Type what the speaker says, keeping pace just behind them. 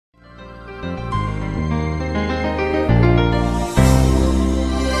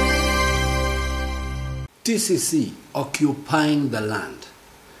TCC, occupying the land.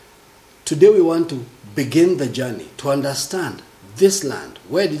 Today we want to begin the journey to understand this land.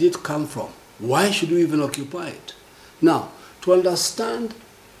 Where did it come from? Why should we even occupy it? Now, to understand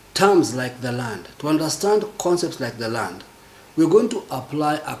terms like the land, to understand concepts like the land, we're going to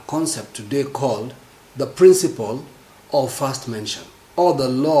apply a concept today called the principle of first mention or the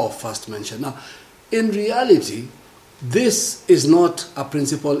law of first mention. Now, in reality, this is not a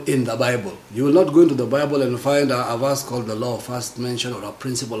principle in the Bible. You will not go into the Bible and find a verse called the law of first mention or a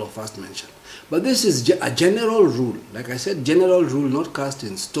principle of first mention. But this is a general rule, like I said, general rule not cast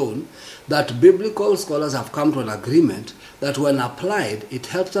in stone, that biblical scholars have come to an agreement that when applied, it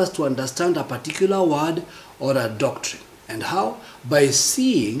helps us to understand a particular word or a doctrine. And how? By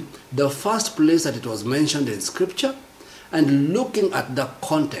seeing the first place that it was mentioned in Scripture and looking at the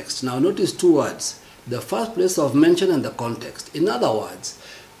context. Now notice two words. The first place of mention and the context. In other words,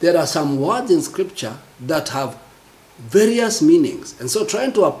 there are some words in Scripture that have various meanings. And so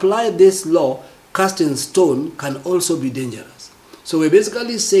trying to apply this law cast in stone can also be dangerous. So we're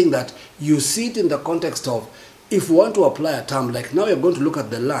basically saying that you see it in the context of, if we want to apply a term, like now we're going to look at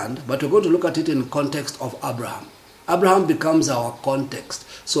the land, but we're going to look at it in context of Abraham. Abraham becomes our context.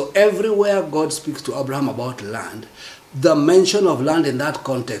 So everywhere God speaks to Abraham about land, the mention of land in that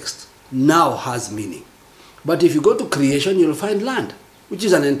context now has meaning. But if you go to creation, you'll find land, which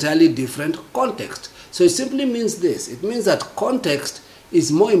is an entirely different context. So it simply means this. It means that context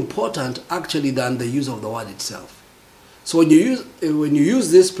is more important actually than the use of the word itself. So when you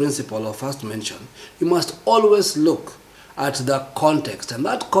use this principle of first mention, you must always look at the context. And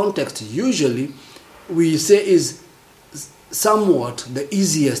that context usually we say is somewhat the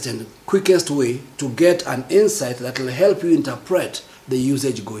easiest and quickest way to get an insight that will help you interpret the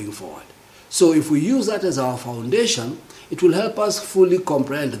usage going forward. So if we use that as our foundation, it will help us fully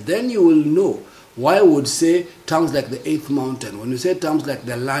comprehend. Then you will know why we would say terms like the eighth mountain, when we say terms like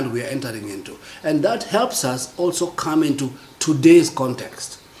the land we are entering into. And that helps us also come into today's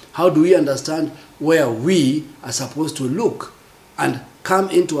context. How do we understand where we are supposed to look and come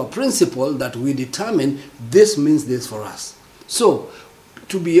into a principle that we determine this means this for us? So,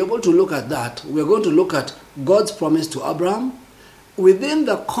 to be able to look at that, we're going to look at God's promise to Abram within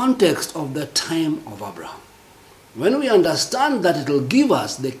the context of the time of Abraham. When we understand that, it will give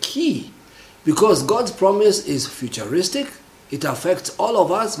us the key, because God's promise is futuristic, it affects all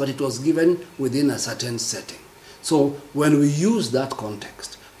of us, but it was given within a certain setting. So when we use that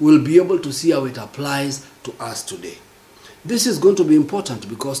context, we'll be able to see how it applies to us today. This is going to be important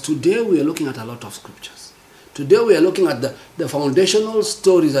because today we are looking at a lot of scriptures. Today we are looking at the foundational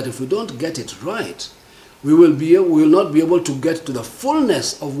stories that if we don't get it right, we will not be able to get to the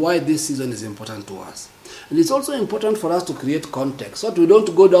fullness of why this season is important to us. And it's also important for us to create context so that we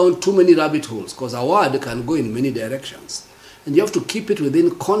don't go down too many rabbit holes, because a word can go in many directions. And you have to keep it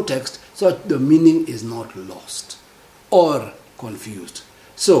within context so that the meaning is not lost or confused.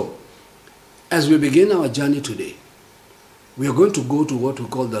 So, as we begin our journey today, we are going to go to what we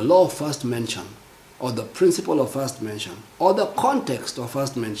call the law of first mention, or the principle of first mention, or the context of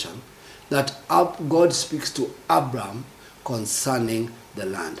first mention, that God speaks to Abram concerning the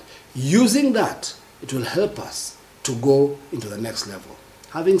land. Using that, it will help us to go into the next level.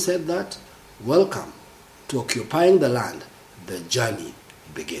 Having said that, welcome to Occupying the Land. The journey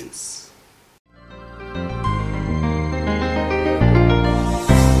begins.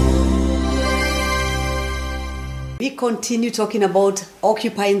 We continue talking about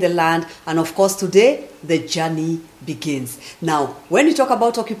occupying the land, and of course today the journey begins. Now, when we talk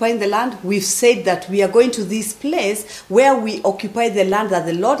about occupying the land, we've said that we are going to this place where we occupy the land that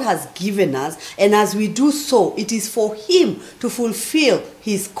the Lord has given us, and as we do so, it is for Him to fulfill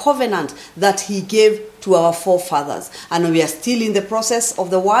His covenant that He gave to our forefathers. And we are still in the process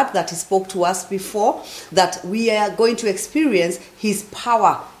of the word that He spoke to us before, that we are going to experience His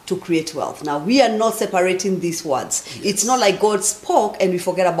power to create wealth. Now, we are not separating these words. Yes. It's not like God spoke and we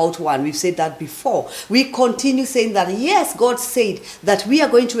forget about one. We've said that before. We continue saying that, yes, God said that we are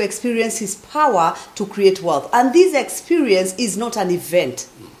going to experience His power to create wealth. And this experience is not an event.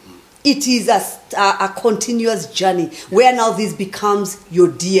 It is a continuous journey where now this becomes your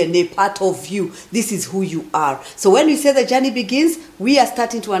DNA, part of you. This is who you are. So when we say the journey begins, we are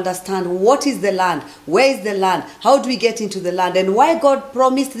starting to understand what is the land, where is the land, how do we get into the land, and why God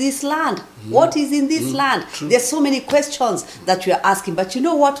promised this land. What is in this land? True. There's so many questions that we are asking. But you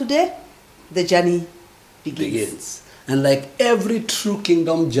know what today? The journey begins. And like every true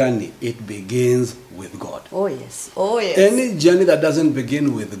kingdom journey, it begins with God. Oh yes, oh yes. Any journey that doesn't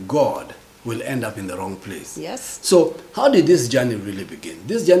begin with God will end up in the wrong place. Yes. So how did this journey really begin?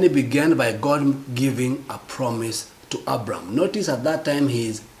 This journey began by God giving a promise to Abram. Notice at that time he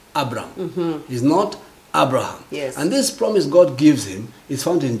is Abram. He's not Abraham. Yes. And this promise God gives him is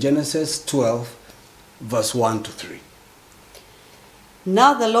found in Genesis 12, verse 1 to 3.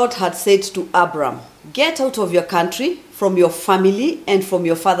 Now the Lord had said to Abram, "Get out of your country, from your family, and from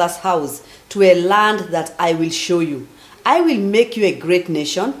your father's house, to a land that I will show you. I will make you a great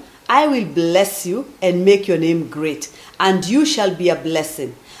nation. I will bless you and make your name great, and you shall be a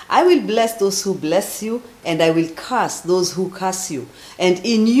blessing. I will bless those who bless you, and I will curse those who curse you. And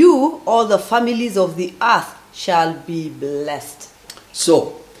in you all the families of the earth shall be blessed."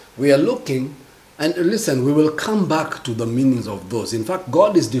 So we are looking, and listen, we will come back to the meanings of those. In fact,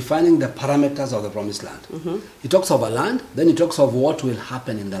 God is defining the parameters of the promised land. He talks of a land, then he talks of what will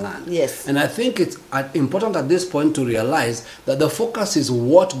happen in the land. Yes. And I think it's important at this point to realize that the focus is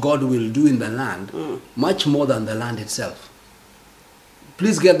what God will do in the land, much more than the land itself.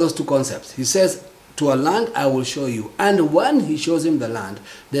 Please get those two concepts. He says, to a land I will show you. And when he shows him the land,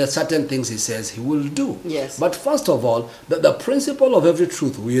 there are certain things he says he will do. Yes. But first of all, the principle of every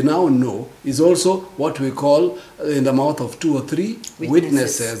truth we now know is also what we call, in the mouth of 2 or 3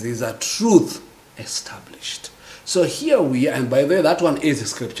 witnesses is a truth established. So here we are, and by the way, that one is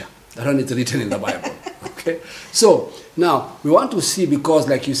scripture. That one is written in the Bible. Okay? So now we want to see, because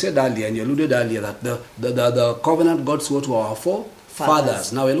like you said earlier, and you alluded earlier, that the covenant God swore to our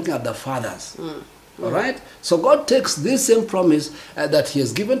forefathers. Now we're looking at the fathers. All right? So God takes this same promise that he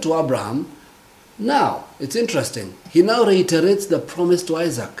has given to Abraham. Now, it's interesting. He now reiterates the promise to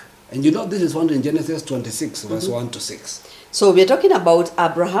Isaac. And you know this is found in Genesis 26, verse 1 to 6. So we're talking about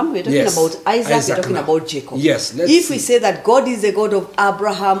Abraham, we're talking Yes. about Isaac, we're talking now. about Jacob. Yes, let's if see. we say that God is the God of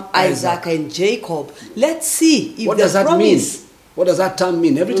Abraham, Isaac, and Jacob, let's see if What the does that promise... mean? What does that term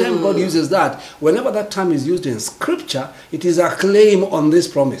mean? Every time God uses that, whenever that term is used in scripture, it is a claim on this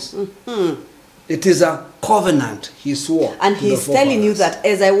promise. It is a covenant he swore. And to the he's telling you forefathers. that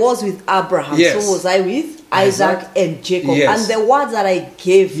as I was with Abraham, Yes. so was I with Isaac and Jacob. Yes. And the words that I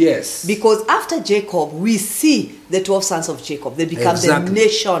gave. Yes. Because after Jacob, we see the 12 sons of Jacob. They become Exactly. the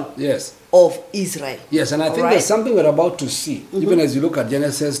nation Yes. of Israel. Yes, and I think All there's right? something we're about to see, even as you look at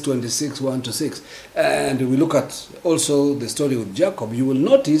Genesis 26, 1 to 6, and we look at also the story with Jacob, you will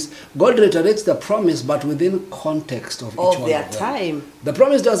notice God reiterates the promise, but within context of each Of one their of them. time. The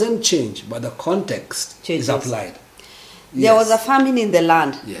promise doesn't change, but the context Changes. is applied. There Yes. was a famine in the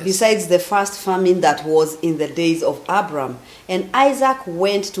land, Yes. besides the first famine that was in the days of Abram. And Isaac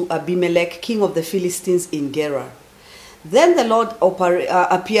went to Abimelech, king of the Philistines, in Gerar. Then the Lord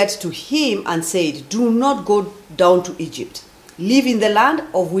appeared to him and said, "Do not go down to Egypt. Live in the land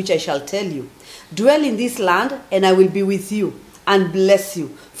of which I shall tell you. Dwell in this land, and I will be with you and bless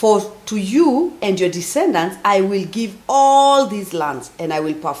you. For to you and your descendants I will give all these lands, and I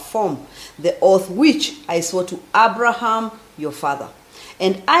will perform the oath which I swore to Abraham your father.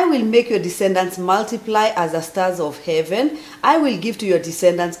 And I will make your descendants multiply as the stars of heaven. I will give to your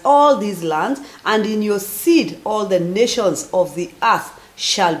descendants all these lands, and in your seed all the nations of the earth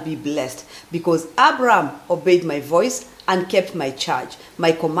shall be blessed. Because Abram obeyed my voice and kept my charge,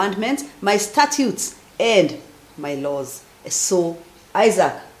 my commandments, my statutes, and my laws." So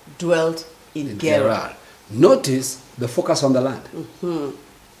Isaac dwelt in Gerar. Gerar. Notice the focus on the land.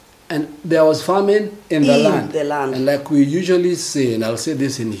 And there was famine in the In land. the land. And like we usually say, and I'll say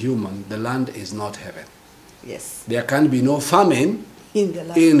this in human, the land is not heaven. Yes, There can be no famine in the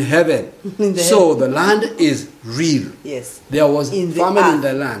land. in heaven. In the So the land is real. Yes. There was In the famine in earth.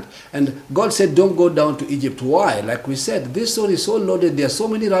 the land. And God said, don't go down to Egypt. Why? Like we said, this story is so loaded. There are so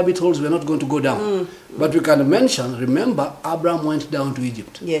many rabbit holes we're not going to go down. But we can mention, remember, Abram went down to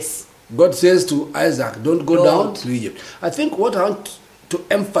Egypt. Yes. God says to Isaac, don't go down Don't. to Egypt. I think what I want to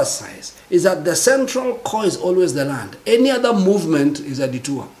emphasize is that the central core is always the land. Any other movement is a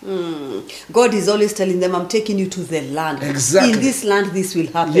detour. God is always telling them, "I'm taking you to the land. Exactly. In this land, this will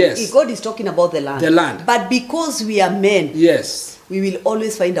happen." Yes. God is talking about the land. The land. But because we are men, Yes. we will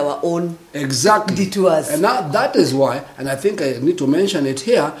always find our own Exactly. detours. And now that is why, and I think I need to mention it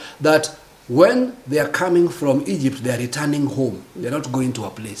here, that when they are coming from Egypt, they are returning home. They're not going to a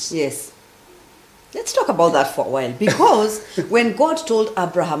place. Yes. Let's talk about that for a while. Because when God told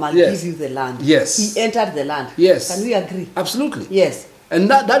Abraham, "I'll Yes. give you the land," Yes. he entered the land. Yes. Can we agree? Absolutely. Yes. And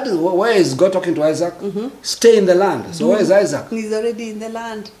that is where is God talking to Isaac? Stay in the land. So where is Isaac? He's already in the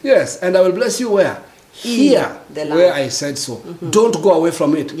land. Yes, and I will bless you where? In Here, the land. where I said so. Don't go away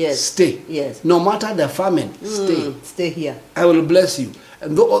from it. Yes. Stay. Yes. No matter the famine, stay. Stay here. I will bless you.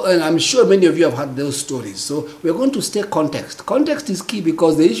 And I'm sure many of you have heard those stories. So we're going to stay context. Context is key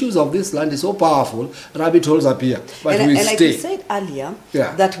because the issues of this land is so powerful, rabbit holes appear. But and we like stay. you said earlier,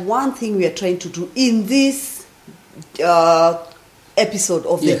 Yeah. that one thing we are trying to do in this episode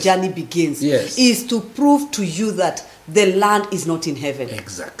of Yes. The Journey Begins Yes. is to prove to you that the land is not in heaven.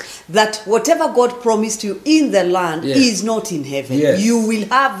 Exactly. That whatever God promised you in the land Yes. is not in heaven. Yes. You will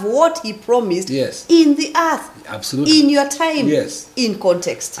have what He promised Yes. in the earth. Absolutely. In your time. Yes. In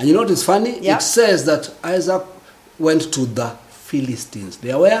context. And you know what is funny? Yeah. It says that Isaac went to the Philistines.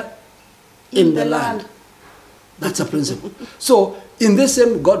 They are where? In the land. That's a principle. So, in this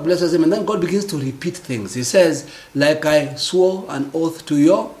same, God blesses him, and then God begins to repeat things. He says, like I swore an oath to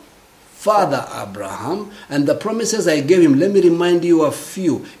your father Abraham, and the promises I gave him, let me remind you of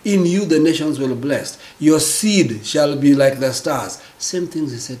few. In you the nations will be blessed. Your seed shall be like the stars. Same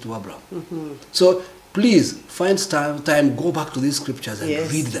things he said to Abraham. Mm-hmm. So, please, find time, go back to these scriptures and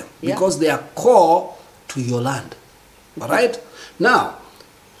Yes. read them. Yeah. Because they are core to your land. All right? Now,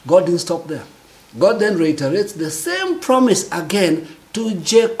 God didn't stop there. God then reiterates the same promise again to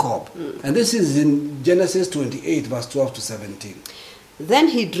Jacob. And this is in Genesis 28, verse 12 to 17. Then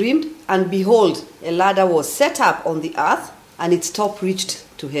he dreamed, and behold, a ladder was set up on the earth, and its top reached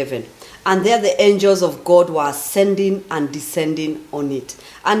to heaven. And there the angels of God were ascending and descending on it.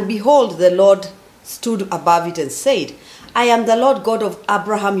 And behold, the Lord stood above it and said, I am the Lord God of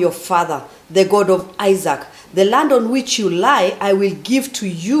Abraham your father, the God of Isaac. The land on which you lie I will give to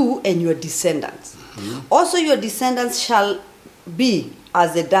you and your descendants. Also your descendants shall be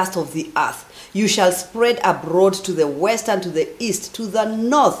as the dust of the earth. You shall spread abroad to the west and to the east, to the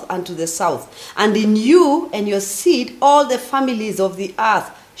north and to the south. And in you and your seed all the families of the earth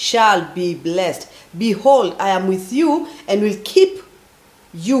shall be blessed. Behold, I am with you and will keep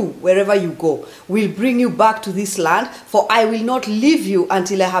you wherever you go, will bring you back to this land, for I will not leave you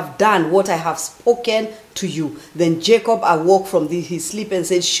until I have done what I have spoken to you. Then Jacob awoke from his sleep and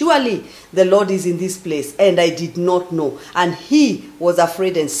said, surely the Lord is in this place, and I did not know. And he was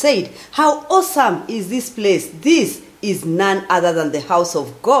afraid and said, how awesome is this place! This is none other than the house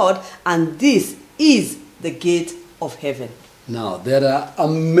of God, and this is the gate of heaven. Now, there are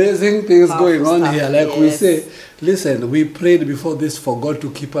amazing things going on stuff, here. Like we yes. say, listen, we prayed before this for God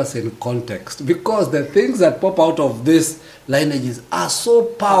to keep us in context. Because the things that pop out of these lineages are so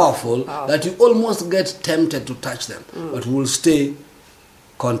powerful that you almost get tempted to touch them. But we will stay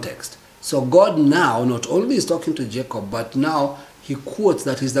context. So God now not only is talking to Jacob, but now he quotes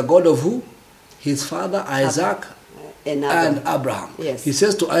that he's the God of who? His father Isaac and Abraham. Yes. He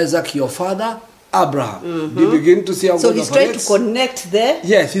says to Isaac, your father Abraham. You begin to see how So God he's trying operates. to connect there.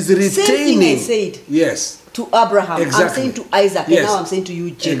 Yes, he's retaining. Same thing I said Yes. to Abraham. Exactly. I'm saying to Isaac, Yes. and now I'm saying to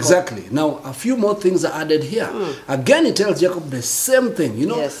you, Jacob. Exactly. Now, a few more things are added here. Again, he tells Jacob the same thing. You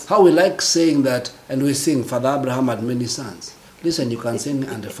know Yes. how we like saying that, and we sing, Father Abraham had many sons. Listen, you can sing,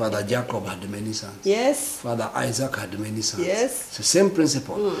 and Father Jacob had many sons. Yes. Father Isaac had many sons. Yes. It's the same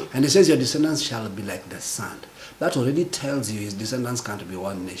principle. And he says, your descendants shall be like the sand. That already tells you his descendants can't be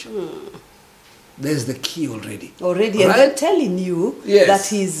one nation. There's the key already. Already, and Right? they're telling you Yes.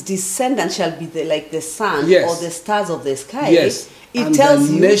 that his descendants shall be like the sun Yes. or the stars of the sky. Yes. It And tells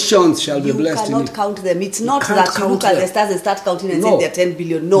the you nations shall be you blessed in cannot it. count them. It's not can't that you count look at them. the stars and start counting and No. say they're 10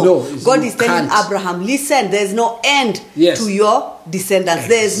 billion. No. No, God you is telling can't. Abraham, listen, there's no end Yes. to your descendants.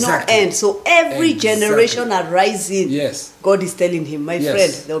 There is no Exactly. end. So every Exactly. generation arising, Yes. God is telling him, my Yes.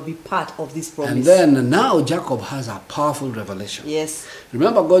 friend, there will be part of this promise. And then now Jacob has a powerful revelation. Yes.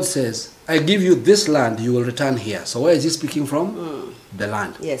 Remember, God says, I give you this land, you will return here. So where is he speaking from? The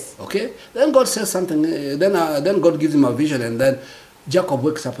land. Yes. Okay? Then God says something, then God gives him a vision, and then Jacob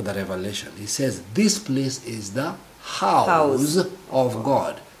wakes up with a revelation. He says, this place is the house of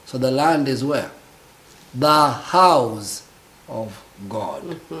God. So the land is where? The house of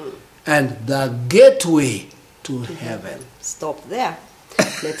God. And the gateway to heaven. Stop there.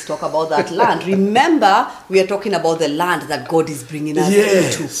 Let's talk about that land. Remember, we are talking about the land that God is bringing us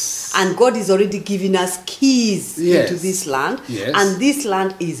Yes. into. And God is already giving us keys Yes. into this land. Yes. And this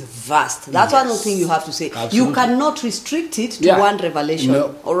land is vast. That's one Yes. thing you have to say. Absolutely. You cannot restrict it to Yeah. one revelation.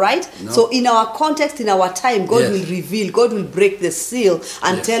 No. All right? No. So in our context, in our time, God Yes. will reveal, God will break the seal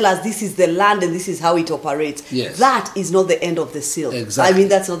and Yes. tell us this is the land and this is how it operates. Yes. That is not the end of the seal. Exactly. I mean,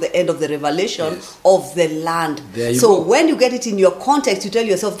 that's not the end of the revelation Yes. of the land. There you So go. when you get it in your context, you tell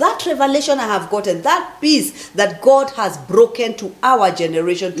yourself, that revelation I have gotten, that peace that God has broken to our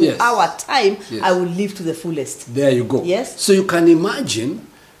generation, to Yes. our time, Yes. I will live to the fullest. There you go. Yes. So you can imagine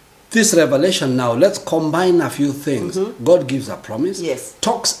this revelation now. Let's combine a few things. God gives a promise. Yes.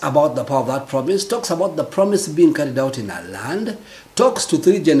 Talks about the power of that promise. Talks about the promise being carried out in a land. talks to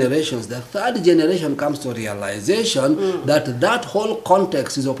 3 generations. The 3rd generation comes to realization that that whole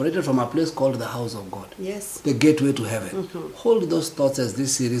context is operated from a place called the house of God. Yes. The gateway to heaven. Hold those thoughts as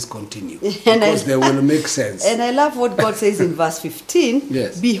this series continues, because they will make sense. And I love what God says in verse 15.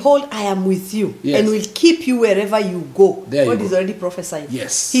 Yes. Behold, I am with you, Yes. and will keep you wherever you go. There you God go. is already prophesying.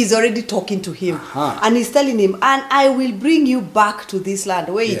 Yes. He's already talking to him. Aha. And he's telling him, and I will bring you back to this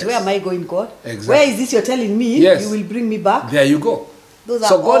land. Wait, Yes. where am I going, God? Exactly. Where is this you're telling me? Yes. You will bring me back? There you go. Those are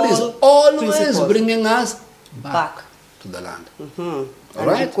So God is all always principles. bringing us back Back. to the land. All All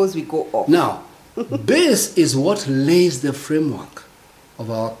right? Because we go off. Now, this is what lays the framework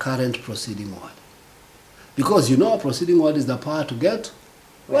of our current proceeding word. Because you know our proceeding word is the power to get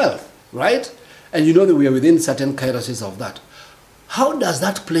wealth, right? And you know that we are within certain kairoses of that. How does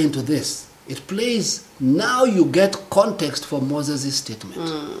that play into this? It plays, now you get context for Moses' statement.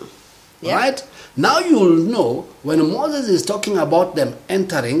 Yeah. Right? Now you'll know when Moses is talking about them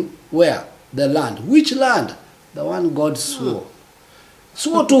entering where? The land. Which land? The one God swore.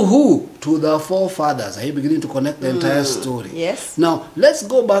 Swore to who? To the forefathers. Are you beginning to connect the entire story? Yes. Now, let's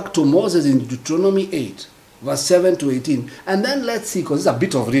go back to Moses in Deuteronomy 8, verse 7 to 18. And then let's see, because it's a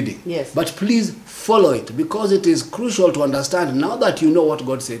bit of reading. Yes. But please follow it, because it is crucial to understand now that you know what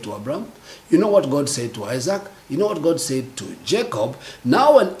God said to Abram, you know what God said to Isaac, you know what God said to Jacob.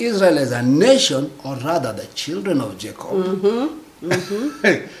 Now when Israel is a nation, or rather the children of Jacob,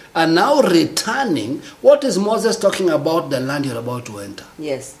 are now returning, what is Moses talking about the land you're about to enter?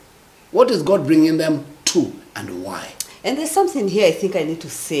 Yes. What is God bringing them to and why? And there's something here I think I need to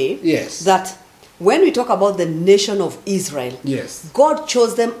say. Yes. That when we talk about the nation of Israel, Yes. God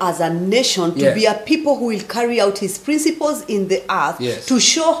chose them as a nation to Yes. be a people who will carry out his principles in the earth, Yes. to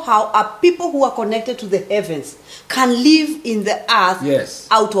show how a people who are connected to the heavens can live in the earth, Yes.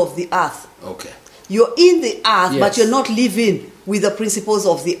 out of the earth. Okay. You're in the earth, Yes. but you're not living with the principles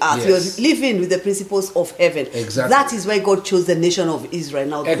of the earth. Yes. You're living with the principles of heaven. Exactly. That is why God chose the nation of Israel.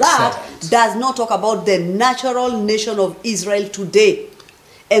 Now, that Excellent. does not talk about the natural nation of Israel today.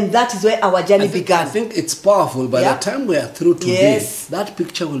 And that is where our journey began. I think it's powerful. By Yeah. the time we are through today, Yes. that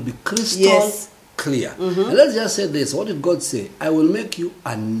picture will be crystal Yes. clear. And let's just say this. What did God say? I will make you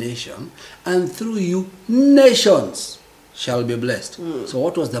a nation, and through you nations shall be blessed. So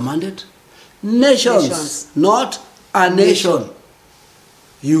what was the mandate? Nations, Nations. not a nation.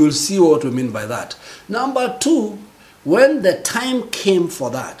 You will see what we mean by that. Number 2, when the time came for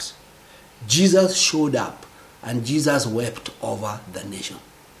that, Jesus showed up and Jesus wept over the nation.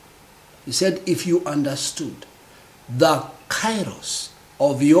 He said, if you understood the kairos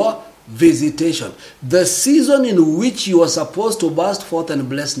of your visitation, the season in which you were supposed to burst forth and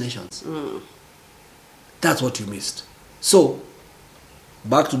bless nations, that's what you missed. So,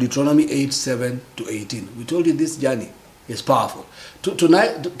 back to Deuteronomy 8, 7 to 18. We told you this journey is powerful.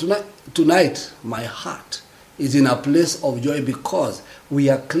 Tonight, my heart is in a place of joy, because we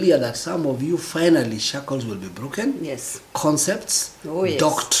are clear that some of you finally shackles will be broken. Yes. Concepts, Oh, yes.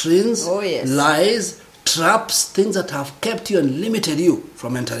 doctrines, Oh, yes. lies, traps, things that have kept you and limited you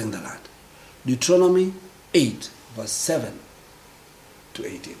from entering the land. Deuteronomy 8, verse 7 to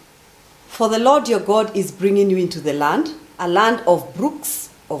 18. For the Lord your God is bringing you into the land, a land of brooks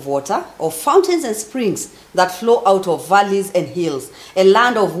of water, of fountains and springs that flow out of valleys and hills, a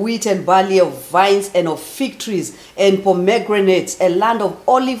land of wheat and barley, of vines and of fig trees and pomegranates, a land of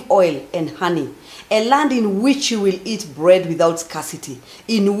olive oil and honey, a land in which you will eat bread without scarcity,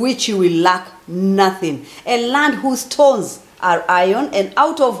 in which you will lack nothing, a land whose stones are iron, and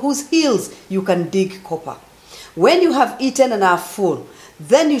out of whose hills you can dig copper. When you have eaten and are full,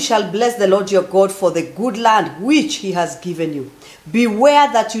 then you shall bless the Lord your God for the good land which he has given you.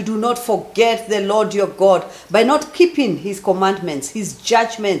 Beware that you do not forget the Lord your God by not keeping his commandments, his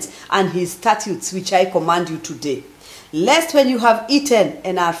judgments, and his statutes which I command you today. Lest when you have eaten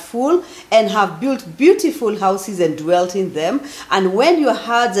and are full, and have built beautiful houses and dwelt in them, and when your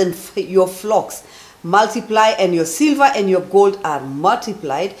herds and your flocks multiply, and your silver and your gold are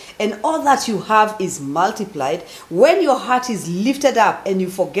multiplied, and all that you have is multiplied, when your heart is lifted up and you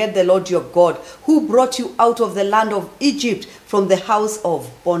forget the Lord your God, who brought you out of the land of Egypt from the house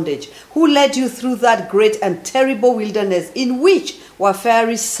of bondage, who led you through that great and terrible wilderness, in which were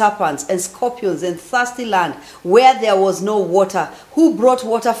fiery serpents and scorpions and thirsty land, where there was no water, who brought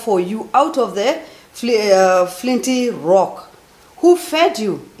water for you out of the flinty rock, who fed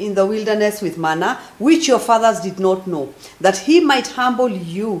you in the wilderness with manna, which your fathers did not know, that he might humble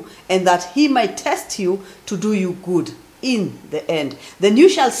you, and that he might test you to do you good. in the end. Then you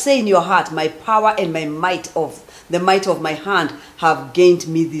shall say in your heart, my power and my might of the might of my hand have gained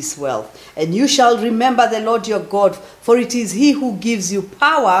me this wealth. And you shall remember the Lord your God, for it is he who gives you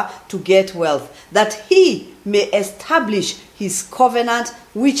power to get wealth, that he may establish his covenant,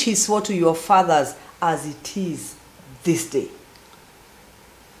 which he swore to your fathers, as it is this day.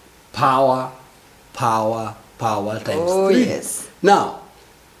 Power, power, power times Oh, 3. yes. Now,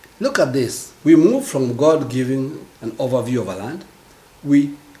 look at this. We move from God giving an overview of a land.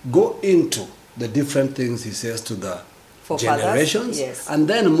 We go into the different things he says to the generations. Yes. And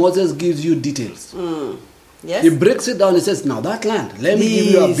then Moses gives you details. Yes. He breaks it down. He says, now that land, let me give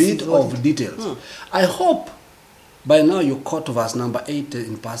you a bit of details. I hope by now you caught verse number 8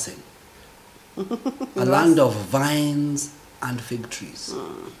 in passing. A land of vines and fig trees.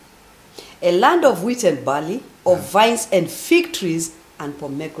 A land of wheat and barley, of vines and fig trees, and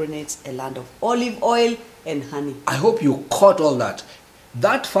pomegranates, a land of olive oil and honey. I hope you caught all that.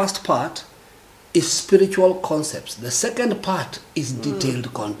 That first part is spiritual concepts. The second part is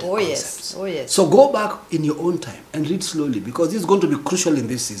detailed concepts. Oh, yes. Oh, yes. So go back in your own time and read slowly, because this is going to be crucial in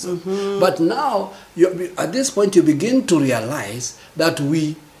this season. But now, at this point, you begin to realize that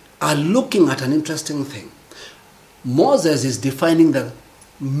we are looking at an interesting thing. Moses is defining the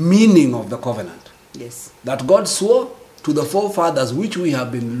meaning of the covenant. Yes. That God swore to the forefathers, which we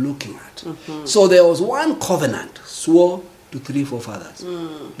have been looking at. So there was one covenant swore to 3 forefathers.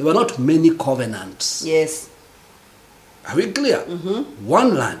 There were not many covenants. Yes. Are we clear?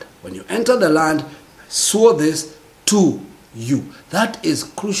 One land. When you enter the land, swore this to you. That is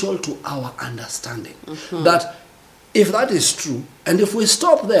crucial to our understanding. That if that is true, and if we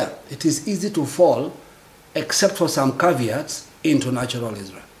stop there, it is easy to fall, except for some caveats, into natural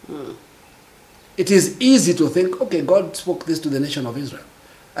Israel. It is easy to think, okay, God spoke this to the nation of Israel.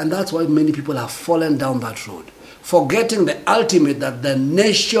 And that's why many people have fallen down that road, forgetting the ultimate, that the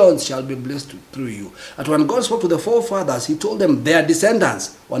nations shall be blessed through you. And when God spoke to the forefathers, he told them their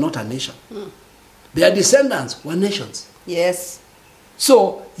descendants were not a nation. Their descendants were nations. Yes.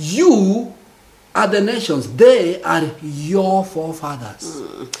 So you are the nations. They are your forefathers.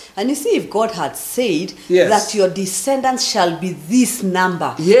 And you see, if God had said Yes. that your descendants shall be this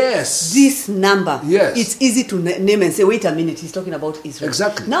number, Yes. this number, Yes. it's easy to name and say, wait a minute, he's talking about Israel.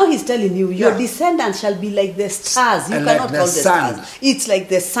 Exactly. Now he's telling you, your Yeah. descendants shall be like the stars. You And cannot like the count the sand. stars. It's like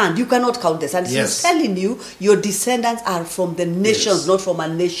the sand. You cannot count the sand. Yes. He's telling you, your descendants are from the nations, Yes. not from a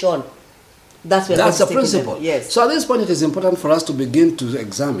nation. That's where That's God the is taking principle. them. Yes. So at this point, it is important for us to begin to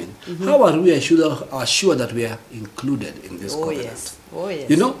examine how are we assured that we are included in this Oh, covenant. yes. Oh, yes.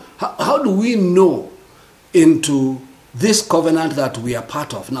 You know, how do we know into this covenant that we are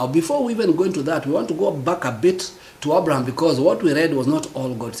part of? Now, before we even go into that, we want to go back a bit to Abram, because what we read was not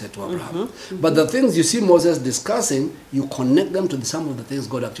all God said to Abraham. But the things you see Moses discussing, you connect them to some of the things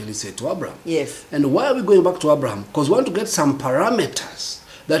God actually said to Abraham. Yes. And why are we going back to Abraham? Because we want to get some parameters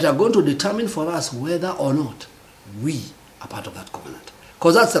that are going to determine for us whether or not we are part of that covenant.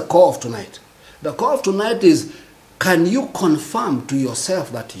 Because that's the core of tonight. The core of tonight is, can you confirm to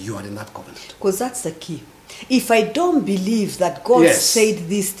yourself that you are in that covenant? Because that's the key. If I don't believe that God Yes. said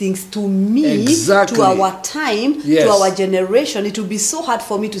these things to me, Exactly. to our time, Yes. to our generation, it will be so hard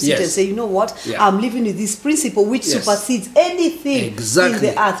for me to sit Yes. and say, you know what, Yeah. I'm living with this principle which Yes. supersedes anything Exactly.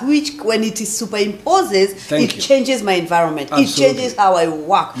 in the earth, which when it is superimposes, Thank it you. changes my environment. Absolutely. It changes how I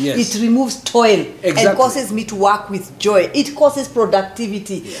work. Yes. It removes toil and Exactly. causes me to work with joy. It causes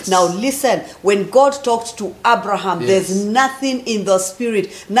productivity. Yes. Now listen, when God talked to Abraham, Yes. there's nothing in the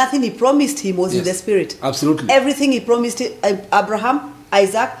spirit. Nothing he promised him was in Yes. the spirit. Absolutely. Everything he promised Abraham,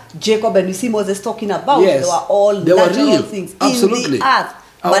 Isaac, Jacob, and we see Moses talking about, Yes. they were all They were natural real. things Absolutely. in the earth,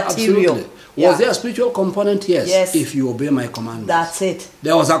 material. Absolutely. Yeah. Was there a spiritual component? Yes. Yes. If you obey my commandments. That's it.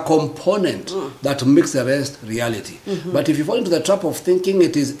 There was a component that makes the rest reality. But if you fall into the trap of thinking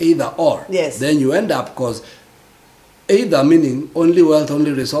it is either or, Yes. then you end up, because either meaning only wealth,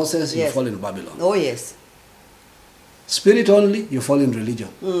 only resources, you Yes. fall in Babylon. Oh yes. Spirit only, you fall in religion.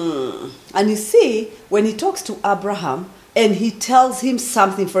 And you see, when he talks to Abraham and he tells him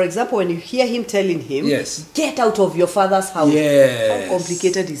something, for example, when you hear him telling him, Yes. get out of your father's house. Yes. How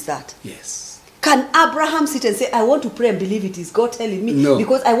complicated is that? Yes. Can Abraham sit and say, I want to pray and believe it is God telling me? No.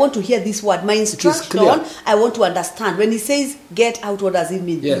 Because I want to hear this word. My instruction, clear. I want to understand. When he says, get out, what does it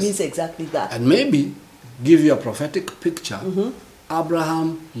mean? Yes. It means exactly that. And maybe give you a prophetic picture.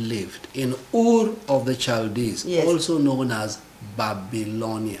 Abraham lived in Ur of the Chaldees, Yes. also known as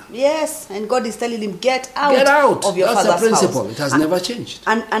Babylonia. Yes, and God is telling him, get out, Get out. of your That's the father's principle. house. It has never changed.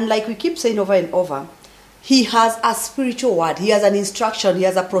 And like we keep saying over and over, He has a spiritual word. He has an instruction. He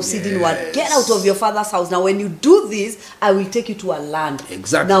has a proceeding word. Get out of your father's house. Now, when you do this, I will take you to a land.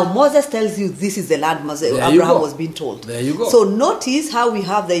 Exactly. Now, Moses tells you this is the land Abraham was being told. There you go. So notice how we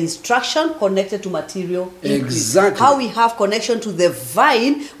have the instruction connected to material increase. Exactly. How we have connection to the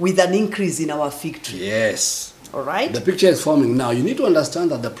vine with an increase in our fig tree. Yes. All right? The picture is forming now. You need to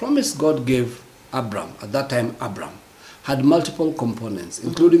understand that the promise God gave Abram, at that time Abram, had multiple components,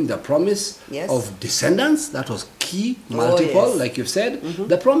 including the promise of descendants, that was key, multiple, like you've said,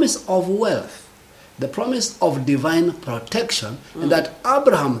 the promise of wealth, the promise of divine protection, and that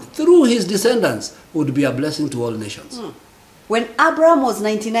Abraham, through his descendants, would be a blessing to all nations. When Abram was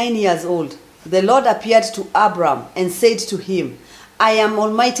 99 years old, the Lord appeared to Abram and said to him, I am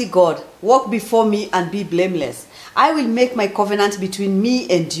Almighty God, walk before me and be blameless. I will make my covenant between me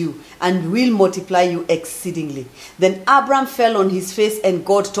and you, and will multiply you exceedingly. Then Abram fell on his face, and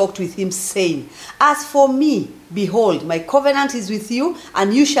God talked with him, saying, As for me, behold, my covenant is with you,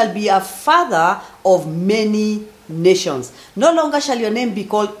 and you shall be a father of many nations. No longer shall your name be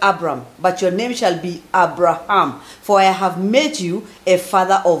called Abram, but your name shall be Abraham, for I have made you a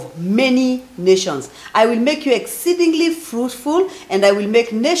father of many nations. I will make you exceedingly fruitful, and I will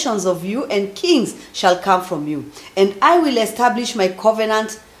make nations of you, and kings shall come from you. And I will establish my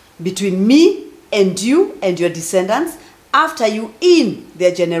covenant between me and you and your descendants after you in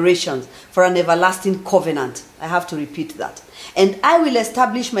their generations, for an everlasting covenant. I have to repeat that. And I will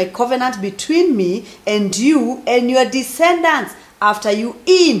establish my covenant between me and you and your descendants after you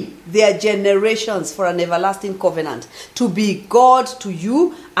in their generations, for an everlasting covenant, to be God to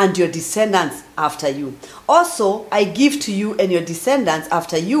you and your descendants after you. Also, I give to you and your descendants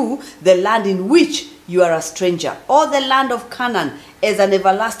after you the land in which you are a stranger, or the land of Canaan, as an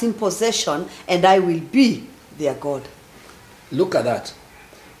everlasting possession, and I will be their God. Look at that.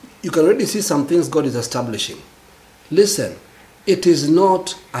 You can already see some things God is establishing. Listen, it is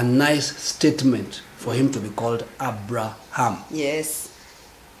not a nice statement for him to be called Abraham. Yes.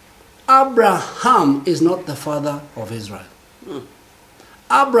 Abraham is not the father of Israel.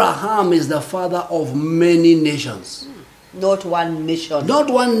 Abraham is the father of many nations. Not one nation. Not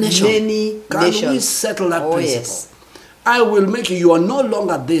one nation. Many nations. Can we settle that principle? Yes. I will make you. You are no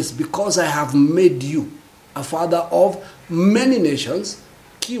longer this, because I have made you a father of many nations.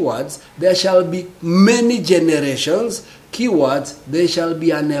 Keywords, there shall be many generations. Keywords, there shall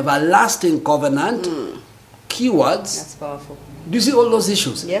be an everlasting covenant. Keywords. That's powerful. Do you see all those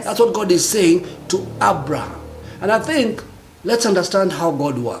issues? Yes. That's what God is saying to Abraham. And I think, let's understand how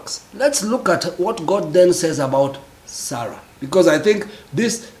God works. Let's look at what God then says about Sarah. Because I think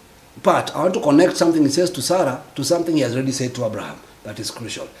this part, I want to connect something he says to Sarah to something he has already said to Abraham. That is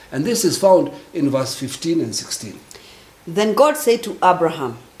crucial. And this is found in verse 15 and 16. Then God said to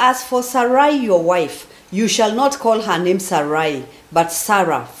Abraham, As for Sarai your wife, you shall not call her name Sarai, but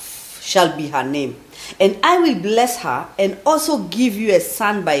Sarah shall be her name. And I will bless her, and also give you a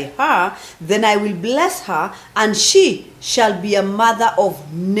son by her. Then I will bless her, and she shall be a mother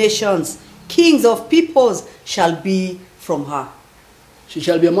of nations. Kings of peoples shall be from her. She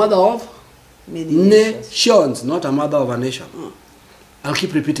shall be a mother of Many nations, not a mother of a nation. I'll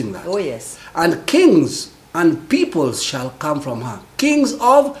keep repeating that. Oh, yes. And kings and peoples shall come from her. Kings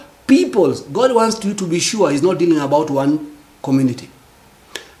of peoples. God wants you to be sure he's not dealing about one community.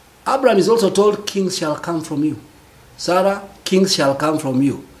 Abram is also told, kings shall come from you. Sarah, kings shall come from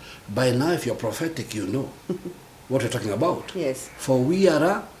you. By now, if you're prophetic, you know what we're talking about. Yes. For we are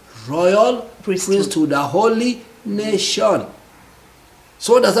a royal priesthood, a holy nation.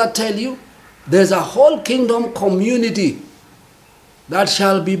 So what does that tell you? There's a whole kingdom community that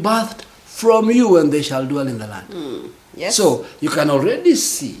shall be birthed from you, and they shall dwell in the land. Yes. So you can already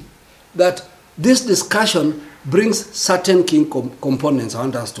see that this discussion brings certain key components I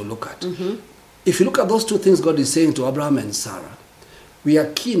want us to look at. If you look at those two things God is saying to Abraham and Sarah, we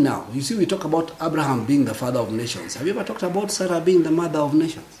are key now. You see, we talk about Abraham being the father of nations. Have you ever talked about Sarah being the mother of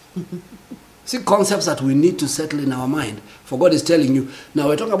nations? See, concepts that we need to settle in our mind. For God is telling you, now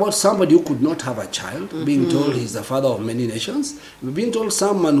we're talking about somebody who could not have a child, being told he's the father of many nations. We're being told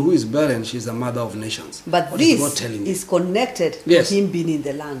someone who is barren, she's the mother of nations. But what this is God telling you? is connected Yes. to him being in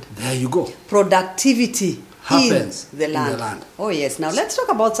the land. There you go. Productivity Happens in the land. in the land. Oh, yes. Now, let's talk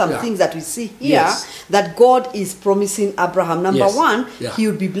about some things that we see here Yes. that God is promising Abraham. Number Yes. one, Yeah. he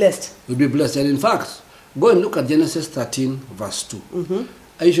would be blessed. You'll be blessed. And in fact, go and look at Genesis 13, verse 2.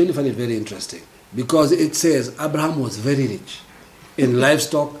 I usually find it very interesting because it says Abraham was very rich in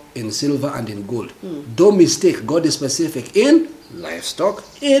livestock, in silver, and in gold. Don't mistake, God is specific in livestock,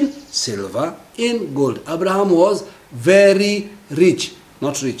 in silver, in gold. Abraham was very rich,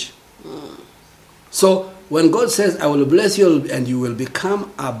 not rich. So when God says, I will bless you and you will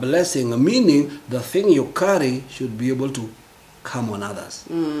become a blessing, meaning the thing you carry should be able to come on others.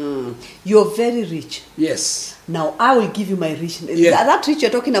 You're very rich. Yes. Now I will give you my richness. Yeah. That rich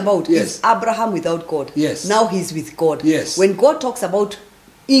you're talking about Yes. is Abraham without God. Yes. Now he's with God. Yes. When God talks about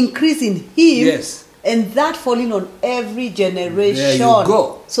increase in him, Yes. and that falling on every generation. There you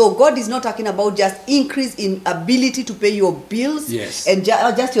go. So God is not talking about just increase in ability to pay your bills. Yes. And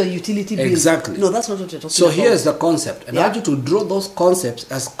just your utility bills. Exactly. No, that's not what you're talking So about. here's the concept. And I Yeah. want you to draw those concepts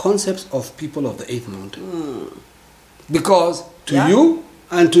as concepts of people of the eighth mountain. Because to Yeah. you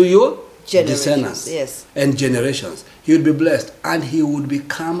and to your Generations, descendants yes. and generations, he would be blessed and he would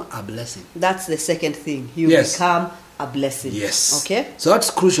become a blessing. That's the second thing. He will Yes. become a blessing. Yes. Okay? So that's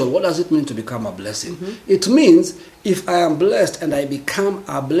crucial. What does it mean to become a blessing? It means if I am blessed and I become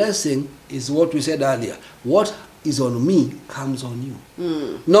a blessing, is what we said earlier. What is on me comes on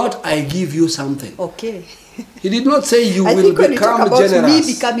you. Not I give you something. Okay. He did not say you I will think when you talk become about generous.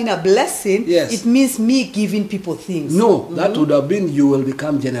 me becoming a blessing, Yes. it means me giving people things. No, that would have been you will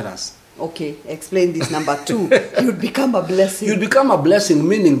become generous. Okay, explain this number 2. You would become a blessing. You'd become a blessing,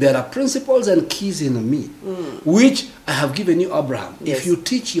 meaning there are principles and keys in me, which I have given you, Abraham. Yes. If you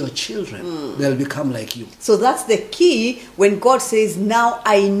teach your children, they'll become like you. So that's the key when God says, now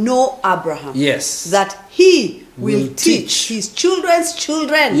I know Abraham. Yes. That he will Will teach teach. his children's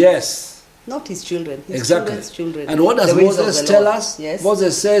children. Yes. Not his children, his Exactly. children's children. And what does The ways of Moses the tell Lord. us? Yes.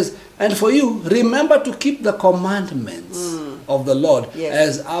 Moses says, and for you, remember to keep the commandments of the Lord Yes.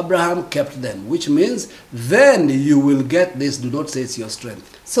 as Abraham kept them, which means then you will get this. Do not say it's your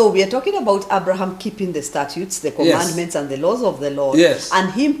strength. So we are talking about Abraham keeping the statutes, the commandments, and the laws of the Lord, Yes.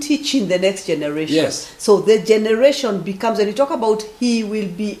 and him teaching the next generation. Yes. So the generation becomes, when you talk about he will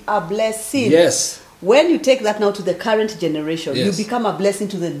be a blessing. Yes. When you take that now to the current generation, Yes. you become a blessing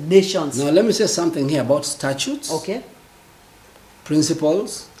to the nations. Now let me say something here about statutes, Okay?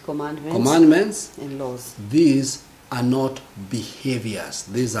 principles, Commandments commandments. and laws. These are not behaviors.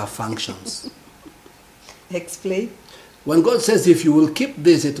 These are functions. Explain. When God says, if you will keep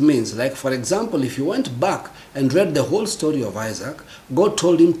this, it means, like, for example, if you went back and read the whole story of Isaac, God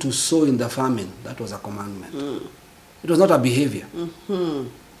told him to sow in the famine. That was a commandment. It was not a behavior.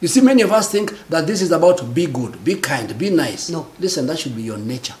 You see, many of us think that this is about be good, be kind, be nice. No. Listen, that should be your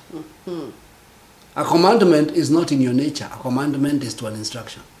nature. A commandment is not in your nature. A commandment is to an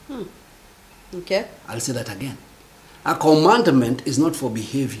instruction. Okay? I'll say that again. A commandment is not for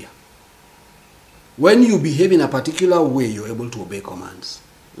behavior. When you behave in a particular way, you're able to obey commands.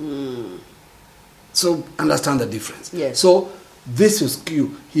 So understand the difference. Yes. So this is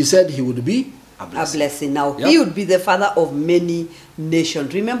you. He said he would be a A blessing. blessing. Now, Yep. he would be the father of many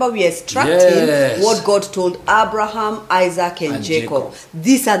nations. Remember, we extracting Yes. what God told Abraham, Isaac, and Jacob. Jacob.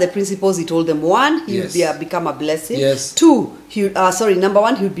 These are the principles he told them. 1, he Yes. would become a blessing. Yes. 2, number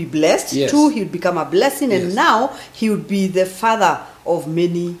 1, he would be blessed. Yes. 2, he would become a blessing. And Yes. now, he would be the father of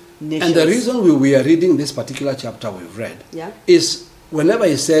many nations. And the reason we are reading this particular chapter we've read Yeah. is whenever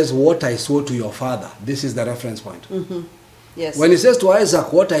he says, what I swore to your father, this is the reference point. Yes. When he says to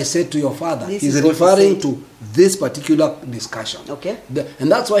Isaac, what I said to your father, This he's is what he referring said. to this particular discussion. Okay. And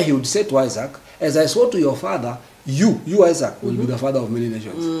that's why he would say to Isaac, as I swore to your father, you Isaac, will be the father of many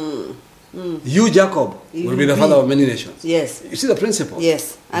nations. You, Jacob, You will be the will father be. of many nations. Yes. You see the principle?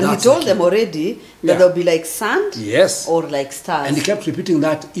 Yes. And That's he told the them key. already that Yeah. they'll be like sand Yes. or like stars. And he kept repeating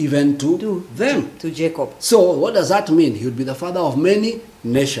that even to them. To Jacob. So what does that mean? He would be the father of many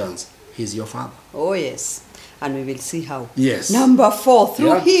nations. He's your father. Oh, yes. And we will see how. Yes. Number 4, through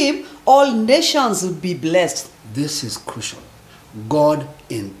Yeah. him, all nations would be blessed. This is crucial. God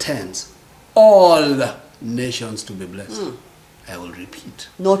intends all nations to be blessed. I will repeat.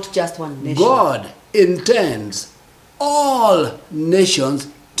 Not just one nation. God intends all nations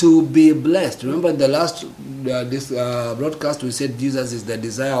to be blessed. Remember in the last broadcast we said Jesus is the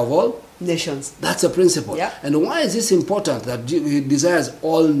desire of all Nations. That's a principle. Yeah. And why is this important that he desires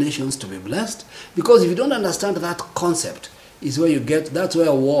all nations to be blessed? Because if you don't understand that concept, is where that's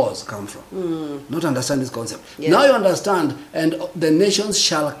where wars come from. Not understand this concept. Yes. Now you understand, and the nations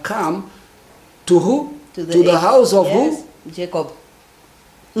shall come to who? To the eighth- house of yes, Jacob.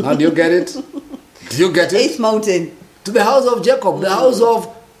 who? Now do you get it? Do you get it? 8th mountain. To the house of Jacob. The house of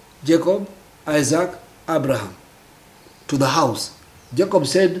Jacob, Isaac, Abraham. To the house. Jacob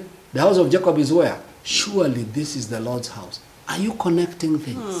said, the house of Jacob is where? Surely this is the Lord's house. Are you connecting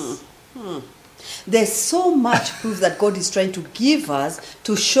things? There's so much proof that God is trying to give us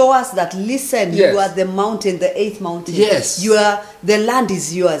to show us that, listen, Yes. you are the mountain, the eighth mountain. Yes. The land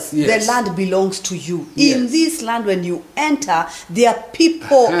is yours. Yes. The land belongs to you. Yes. In this land, when you enter, there are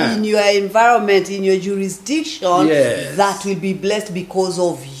people in your environment, in your jurisdiction, Yes. that will be blessed because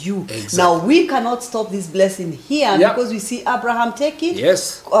of you. Exactly. Now, we cannot stop this blessing here Yep. because we see Abraham take it.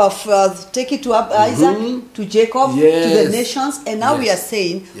 Yes. Take it to Isaac, to Jacob, to Yes. the nations, and now we are Yes.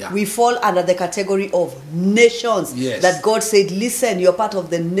 saying Yeah. we fall under the category of nations. Yes. That God said, listen, you're part of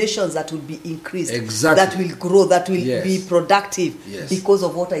the nations that will be increased, Exactly. that will grow, that will Yes. be productive Yes. because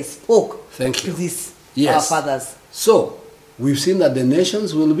of what I spoke Thank to you. these Yes. our fathers. So, we've seen that the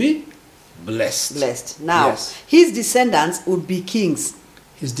nations will be blessed. Blessed. Now, Yes. his descendants would be kings.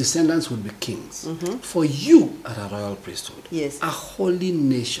 His descendants will be kings. For you are a royal priesthood. Yes. A holy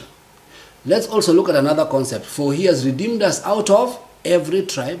nation. Let's also look at another concept. For he has redeemed us out of every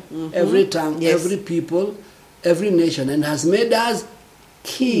tribe, every tongue, Yes. every people, every nation, and has made us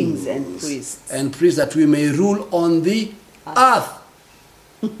Kings and priests. and priests, that we may rule on the earth.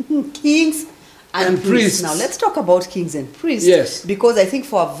 Kings and And priests. priests. Now let's talk about kings and priests. Yes. Because I think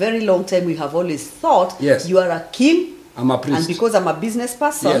for a very long time we have always thought, Yes. you are a king, I'm a priest. and because I'm a business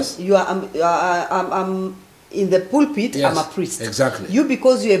person, Yes. I'm in the pulpit, Yes, I'm a priest. exactly. You,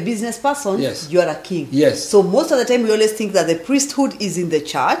 because you're a business person, Yes. you are a king. Yes. So most of the time we always think that the priesthood is in the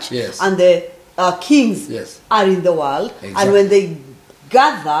church, Yes. and the kings Yes. are in the world. And Exactly. when they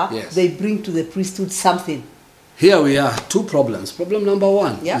gather, Yes. they bring to the priesthood something. Here we are, two problems. Problem number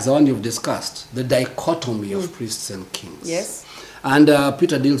one Yeah. is the one you've discussed, the dichotomy of priests and kings. Yes. And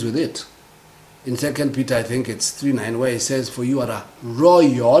Peter deals with it. In 2 Peter, I think it's 3:9, where he says, for you are a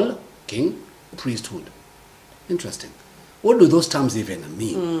royal king priesthood. Interesting. What do those terms even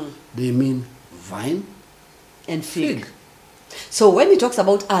mean? They mean vine, And fig. fig. So when he talks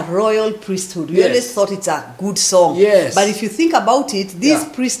about a royal priesthood, we Yes. always thought it's a good song. Yes. But if you think about it, this Yeah.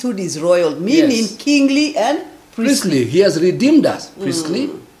 priesthood is royal, meaning Yes. kingly and priestly Priestly. He has redeemed us, priestly,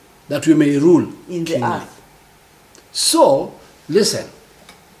 that we may rule in the kingly. earth. So, listen,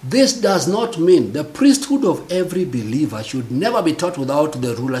 this does not mean the priesthood of every believer should never be taught without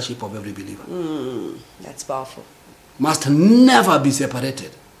the rulership of every believer. That's powerful. Must never be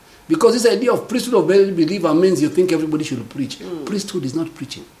separated. Because this idea of priesthood of every believer means you think everybody should preach. Priesthood is not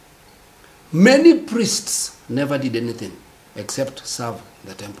preaching. Many priests never did anything except serve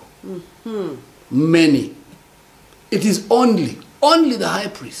the temple. Many. It is only the high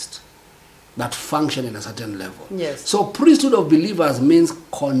priest that function in a certain level. Yes. So priesthood of believers means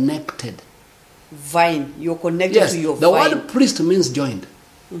connected. Vine. You're connected Yes, to your the vine. word priest means joined.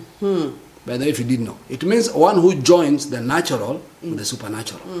 By the way, if you didn't know, it means one who joins the natural with the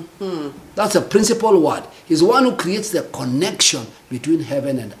supernatural. That's a principal word. He's one who creates the connection between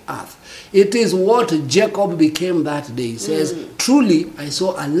heaven and earth. It is what Jacob became that day. He says, truly I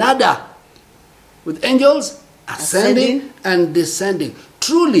saw a ladder with angels ascending and descending.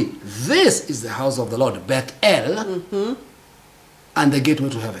 Truly, this is the house of the Lord, Bethel, and the gateway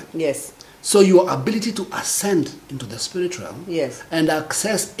to heaven. Yes. So your ability to ascend into the spirit realm Yes. and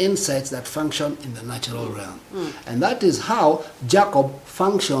access insights that function in the natural realm. And that is how Jacob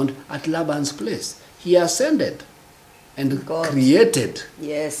functioned at Laban's place. He ascended and God. created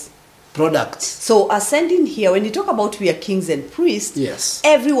Yes. products. So ascending here, when you talk about we are kings and priests, Yes.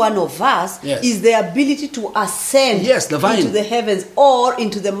 every one of us Yes. is the ability to ascend Yes, the vine. into the heavens or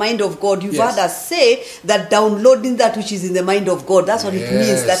into the mind of God. You've Yes. heard us say that downloading that which is in the mind of God. That's what it means.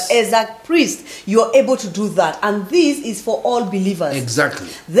 Yes. That as a priest, you're able to do that. And this is for all believers. Exactly.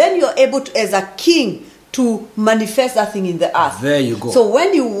 Then you're able to, as a king, to manifest that thing in the earth. There you go. So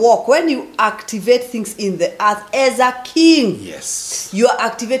when you walk, when you activate things in the earth as a king, Yes. you are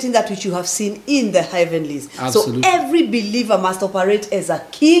activating that which you have seen in the heavenlies. Absolutely. So every believer must operate as a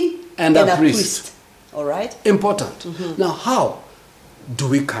king And a priest. All right? Important. Now, how do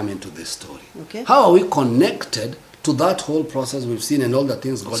we come into this story? Okay. How are we connected to that whole process we've seen and all the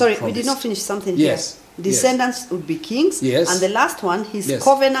things God Sorry, promised? we did not finish something Yes. here. Descendants would be kings. Yes. And the last one, his Yes.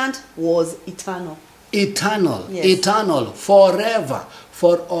 covenant was eternal. Eternal, Yes. eternal, forever.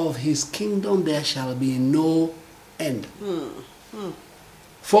 For of his kingdom there shall be no end.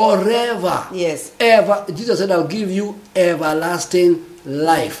 Forever. Yes. Ever. Jesus said, I'll give you everlasting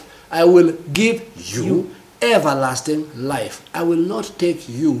life. I will give you everlasting life. I will not take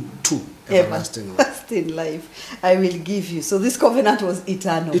you to everlasting life. Everlasting life I will give you. So this covenant was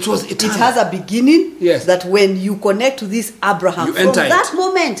eternal. It was eternal. It has a beginning. Yes. That when you connect to this Abraham, You from enter it. that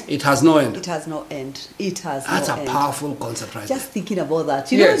moment, It has no end. it has no end. It has That's no a end. powerful concept right Just thinking about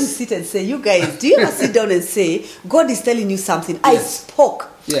that. You know, when you Yes. sit and say, you guys, do you ever sit down and say, God is telling you something? I Yes. spoke.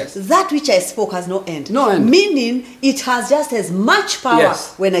 Yes. That which I spoke has no end. No end. Meaning it has just as much power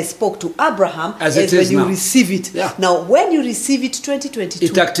Yes. when I spoke to Abraham As as it when is you now. receive it. Yeah. Now, when you receive it, 2022,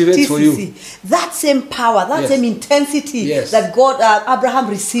 It activates for you. that same power, that Yes. same intensity Yes. that God, Abraham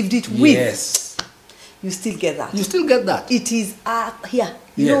received it with, Yes. you still get that. You still get that. It is here.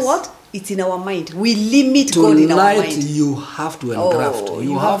 You know Yes. what? It's in our mind. We limit God in our Tonight, mind. you have to engraft. Oh,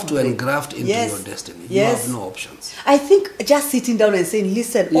 you have to engraft into Yes. your destiny. Yes. You have no options. I think just sitting down and saying,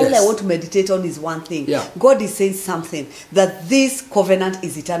 listen, all Yes. I want to meditate on is one thing. Yeah. God is saying something, that this covenant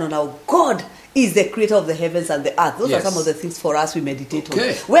is eternal. Now, God is the creator of the heavens and the earth. Those Yes. are some of the things for us we meditate Okay.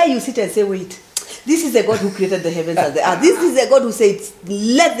 on. Where you sit and say, wait, this is the God who created the heavens and the earth. This is the God who said,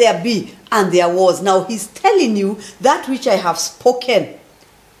 let there be, and there was. Now, he's telling you that which I have spoken.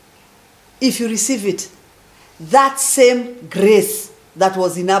 If you receive it, that same grace that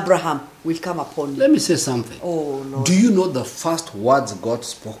was in Abraham will come upon you. Let me say something. Oh, Lord. Do you know the first words God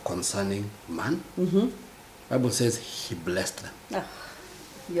spoke concerning man? Mm-hmm. Bible says he blessed them. Ah,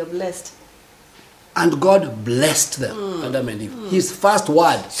 you're blessed. And God blessed them, Adam and Eve. His first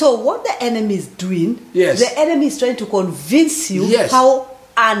word. So what the enemy is doing, Yes. the enemy is trying to convince you Yes. how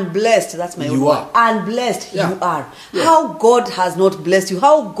unblessed, that's my own You word, are. unblessed Yeah. you are. Yeah. How God has not blessed you,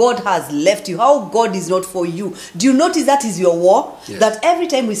 how God has left you, how God is not for you. Do you notice that is your war? Yes. That every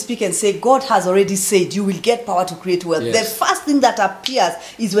time we speak and say, God has already said, you will get power to create wealth. Yes. The first thing that appears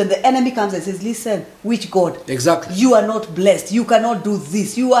is when the enemy comes and says, listen, which God? Exactly. You are not blessed. You cannot do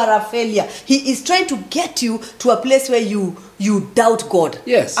this. You are a failure. He is trying to get you to a place where you doubt God.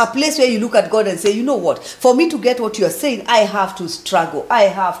 Yes. A place where you look at God and say, you know what? For me to get what you are saying, I have to struggle. I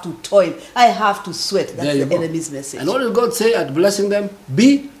have to toil. I have to sweat. That's There you the go. enemy's message. And what did God say at blessing them?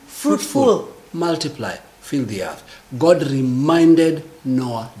 Be Fruitful. multiply, fill the earth. God reminded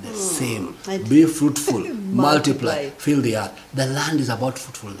Noah the same. And- Be fruitful, multiply, Multiply. fill the earth. The land is about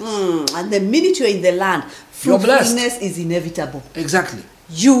fruitfulness. And the minute you're in the land, You're blessed. fruitfulness is inevitable. Exactly.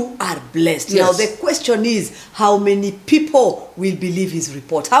 You are blessed. Yes. Now the question is, how many people will believe his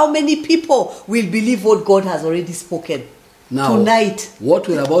report? How many people will believe what God has already spoken? Now, Tonight. what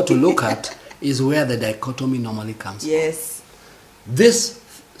we're about to look at is where the dichotomy normally comes Yes. from. This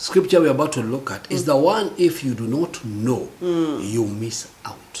scripture we're about to look at is the one, if you do not know, you miss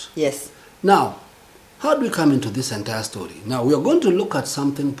out. Yes. Now, how do we come into this entire story? Now, we are going to look at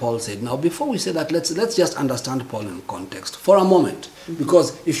something Paul said. Now, before we say that, let's just understand Paul in context for a moment.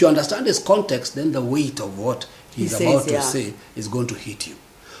 Because if you understand his context, then the weight of what he's He about says, to yeah. say is going to hit you.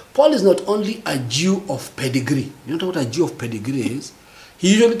 Paul is not only a Jew of pedigree. You know what a Jew of pedigree is?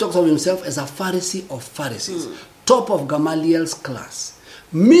 He usually talks of himself as a Pharisee of Pharisees, top of Gamaliel's class.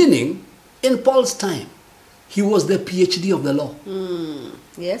 Meaning, in Paul's time, he was the PhD of the law.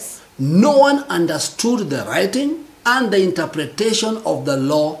 Yes. No one understood the writing and the interpretation of the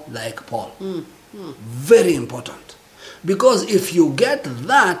law like Paul. Very important. Because if you get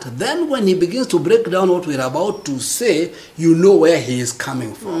that, then when he begins to break down what we're about to say, you know where he is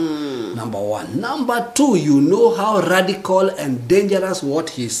coming from. Number one. Number two, you know how radical and dangerous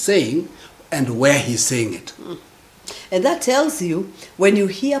what he's saying and where he's saying it. And that tells you, when you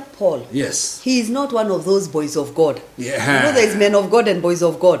hear Paul, Yes. he is not one of those boys of God. Yeah. You know, there is men of God and boys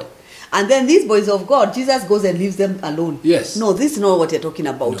of God. And then these boys of God, Jesus goes and leaves them alone. Yes. No, this is not what you're talking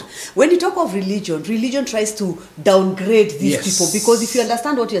about. No. When you talk of religion, religion tries to downgrade these Yes. people. Because if you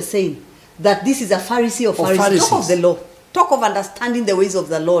understand what you're saying, that this is a Pharisee of Pharisees. Pharisees. Talk of the law. Talk of understanding the ways of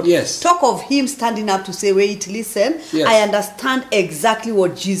the Lord. Yes. Talk of him standing up to say, wait, listen, Yes. I understand exactly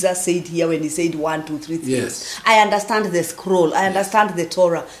what Jesus said here when he said 1, 2, 3 things. Yes. I understand the scroll. I understand the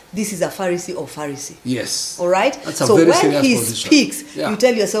Torah. This is a Pharisee of Pharisee. Yes. All right? That's a So very when serious he position. speaks, Yeah. you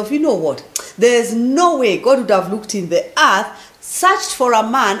tell yourself, you know what? There's no way God would have looked in the earth, searched for a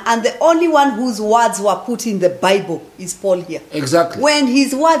man, and the only one whose words were put in the Bible is Paul here. Exactly. When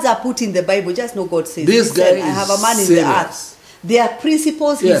his words are put in the Bible, just know God says, This listen, guy I have is a man in serious. the earth. There are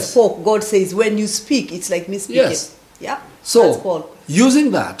principles Yes. he spoke. God says, when you speak, it's like me speaking. Yes. Yeah? That's So, Paul.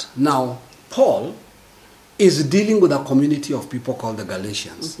 using that, now, Paul is dealing with a community of people called the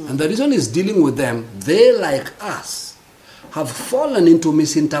Galatians. And the reason he's dealing with them, they, like us, have fallen into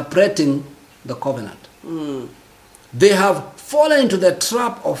misinterpreting the covenant. They have fallen into the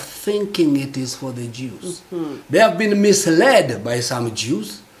trap of thinking it is for the Jews. They have been misled by some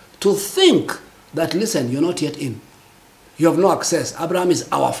Jews to think that, listen, you're not yet in. You have no access. Abraham is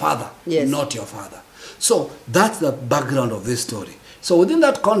our father, Yes. not your father. So that's the background of this story. So within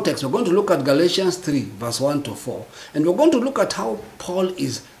that context, we're going to look at Galatians 3, verse 1 to 4. And we're going to look at how Paul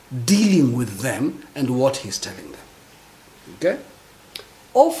is dealing with them and what he's telling them. Okay?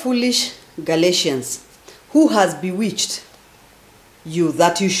 O foolish Galatians, who has bewitched you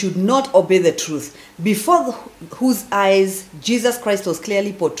that you should not obey the truth, before whose eyes Jesus Christ was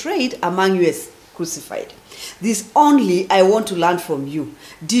clearly portrayed among you as crucified. This only I want to learn from you.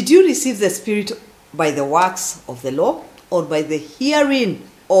 Did you receive the Spirit by the works of the law, or by the hearing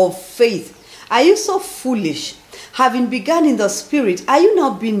of faith? Are you so foolish? Having begun in the Spirit, are you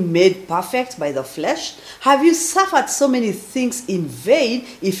now being made perfect by the flesh? Have you suffered so many things in vain,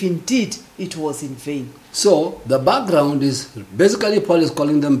 if indeed it was in vain? So the background is basically Paul is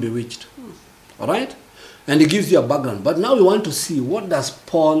calling them bewitched. All right? And he gives you a background. But now we want to see, what does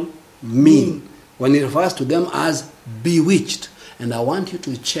Paul mean when he refers to them as bewitched? And I want you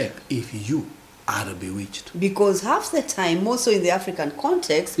to check if you are bewitched. Because half the time, more so in the African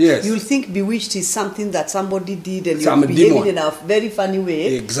context, Yes. you'll think bewitched is something that somebody did and Some you're behaving demon. in a very funny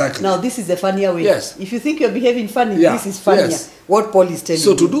way. Exactly. Now, this is a funnier way. Yes. If you think you're behaving funny, Yeah. this is funnier. Yes. What Paul is telling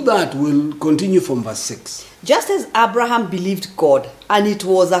So you. to do that, we'll continue from verse 6. Just as Abraham believed God, and it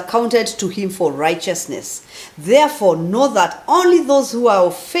was accounted to him for righteousness. Therefore, know that only those who are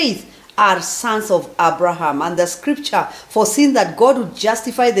of faith are sons of Abraham. And the scripture, foreseeing that God would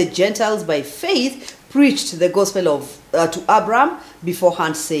justify the Gentiles by faith, preached the gospel to Abram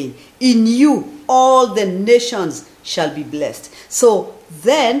beforehand, saying, in you all the nations shall be blessed. So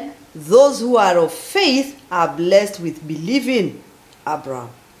then, those who are of faith are blessed with believing Abram.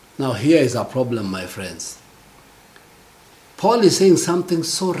 Now here is a problem, my friends. Paul is saying something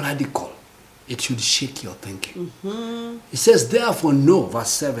so radical, it should shake your thinking. He says, therefore know, verse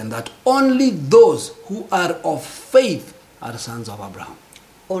 7, that only those who are of faith are sons of Abraham.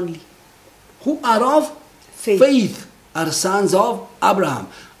 Only. Who are of faith are sons of Abraham.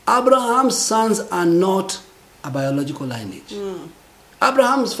 Abraham's sons are not a biological lineage.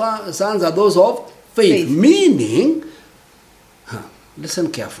 Abraham's sons are those of faith. Meaning,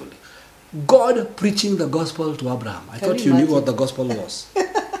 listen carefully, God preaching the gospel to Abraham. I thought you knew what the gospel was.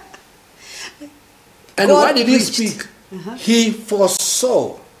 And God why did he preached. speak? He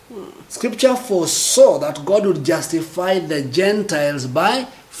foresaw. Scripture foresaw that God would justify the Gentiles by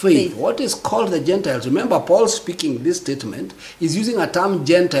faith. What is called the Gentiles? Remember, Paul speaking this statement is using a term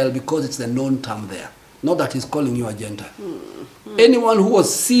Gentile because it's the known term there. Not that he's calling you a Gentile. Anyone who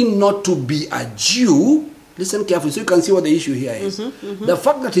was seen not to be a Jew, listen carefully so you can see what the issue here is. The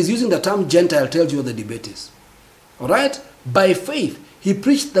fact that he's using the term Gentile tells you what the debate is. Alright? By faith, he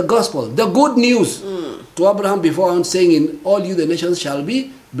preached the gospel, the good news to Abraham beforehand, saying, in all you the nations shall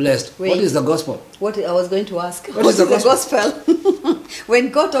be blessed. Wait. What is the gospel? What I was going to ask. What is the gospel?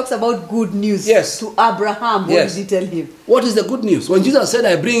 When God talks about good news to Abraham, what did he tell him? What is the good news? When Jesus said,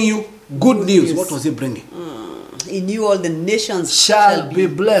 I bring you good news, what was he bringing? In you all the nations shall be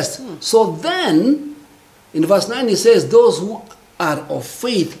blessed. So then, in verse 9 he says, those who are of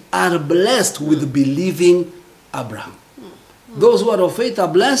faith are blessed with believing Abraham. Those who are of faith are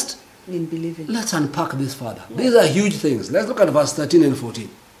blessed in believing. Let's unpack this further. These are huge things. Let's look at verse 13 and 14.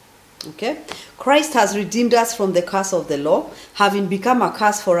 Okay. Christ has redeemed us from the curse of the law, having become a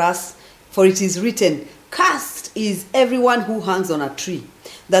curse for us, for it is written, cursed is everyone who hangs on a tree,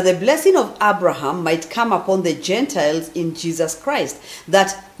 that the blessing of Abraham might come upon the Gentiles in Jesus Christ,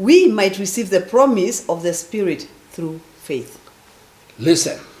 that we might receive the promise of the Spirit through faith.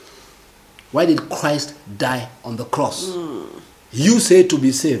 Listen. Why did Christ die on the cross? You say to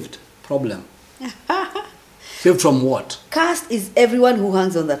be saved. Problem. Saved from what? Cursed is everyone who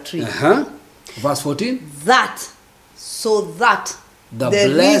hangs on the tree. Verse 14. That, so that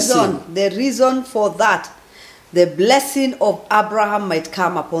the reason for that, the blessing of Abraham might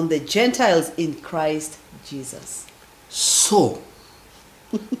come upon the Gentiles in Christ Jesus. So,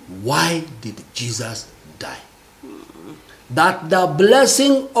 why did Jesus die? That the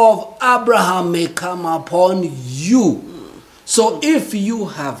blessing of Abraham may come upon you. So if you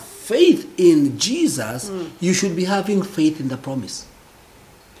have faith in Jesus, you should be having faith in the promise.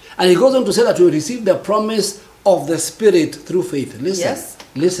 And he goes on to say that we receive the promise of the Spirit through faith.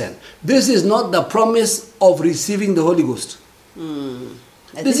 Listen. This is not the promise of receiving the Holy Ghost. I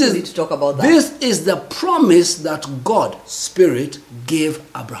think we need to talk about that. This is the promise that God, Spirit, gave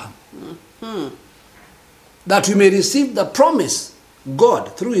Abraham. That we may receive the promise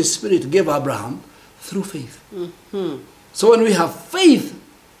God, through His Spirit, gave Abraham through faith. So when we have faith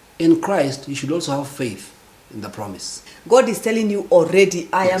in Christ, you should also have faith in the promise. God is telling you already,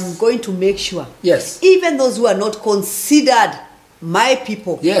 I am going to make sure. Yes. Even those who are not considered my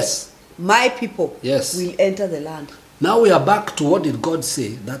people. Yes. My people. Yes. Will enter the land. Now we are back to what did God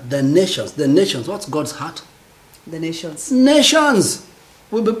say? That the nations, what's God's heart? The nations. Nations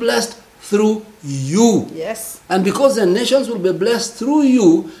will be blessed through you. Yes. And because the nations will be blessed through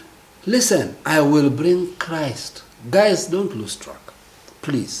you, listen, I will bring Christ. Guys, don't lose track.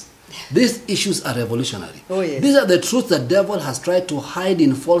 please. These issues are revolutionary. Oh, yes. These are the truths the devil has tried to hide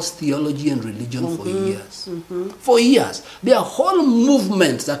in false theology and religion for years. For years. There are whole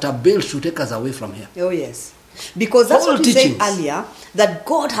movements that are built to take us away from here. Oh, yes. Because that's Whole what we said teachings. earlier, that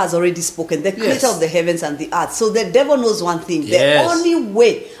God has already spoken, the creator Yes. of the heavens and the earth. So the devil knows one thing. Yes. The only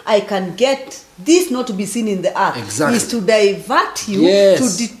way I can get this not to be seen in the earth Exactly. is to divert you,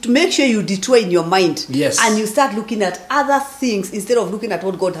 Yes. to make sure you detour in your mind. Yes. And you start looking at other things instead of looking at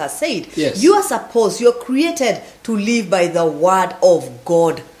what God has said. Yes. You are supposed, you're created to live by the word of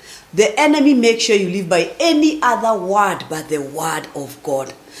God. The enemy makes sure you live by any other word but the word of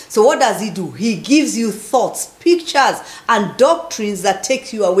God. So what does he do? He gives you thoughts, pictures, and doctrines that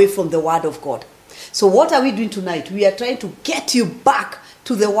take you away from the word of God. So what are we doing tonight? We are trying to get you back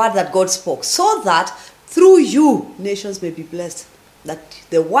to the word that God spoke, so that through you, nations may be blessed. That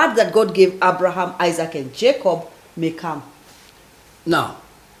the word that God gave Abraham, Isaac, and Jacob may come. Now,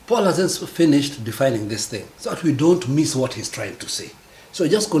 Paul hasn't finished defining this thing, so that we don't miss what he's trying to say. So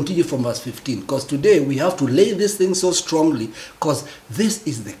just continue from verse 15, because today we have to lay this thing so strongly, because this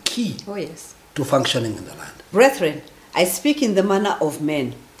is the key Oh yes. to functioning in the land. Brethren, I speak in the manner of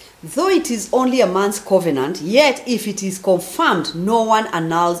men. Though it is only a man's covenant, yet if it is confirmed, no one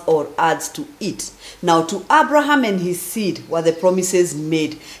annuls or adds to it. Now to Abraham and his seed were the promises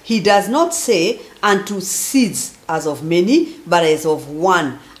made. He does not say, unto seeds as of many, but as of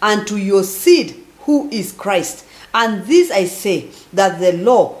one, and to your seed, who is Christ. And this I say, that the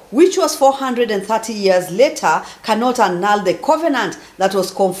law, which was 430 years later, cannot annul the covenant that was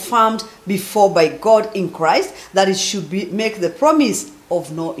confirmed before by God in Christ, that it should make the promise of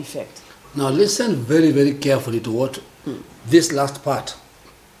no effect. Now listen very, very carefully to what this last part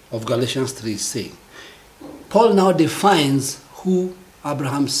of Galatians 3 is saying. Paul now defines who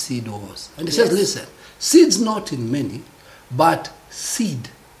Abraham's seed was. And he says, Yes. listen, seeds not in many, but seed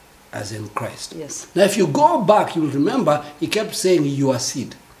as in Christ. Yes. Now if you go back, you will remember he kept saying you are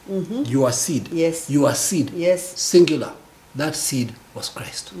seed. You are seed. Yes. You are seed. Yes. Singular. That seed was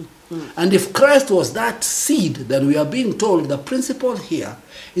Christ. And if Christ was that seed, then we are being told the principle here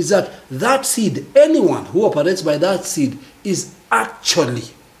is that that seed, anyone who operates by that seed, is actually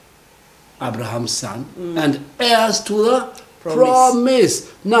Abraham's son and heirs to the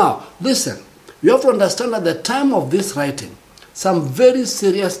promise. Now, listen, you have to understand at the time of this writing, some very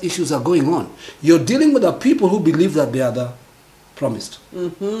serious issues are going on. You're dealing with the people who believe that they are the promised.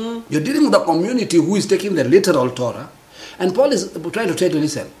 You're dealing with the community who is taking the literal Torah. And Paul is trying to tell you,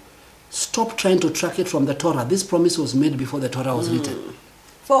 listen, stop trying to track it from the Torah. This promise was made before the Torah was written.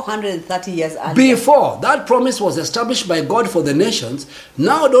 430 years earlier. Before that promise was established by God for the nations,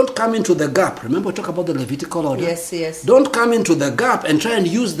 now don't come into the gap. Remember, we talk about the Levitical order. Yes, yes. Don't come into the gap and try and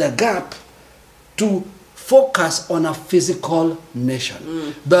use the gap to focus on a physical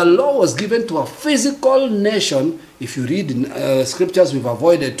nation. The law was given to a physical nation, if you read in scriptures we've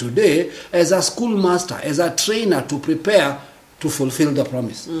avoided today, as a schoolmaster, as a trainer to prepare to fulfill the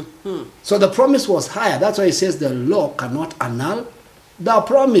promise. So the promise was higher. That's why it says the law cannot annul the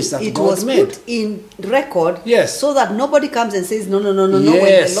promise that It God was made. put in record, Yes. so that nobody comes and says, no. Yes.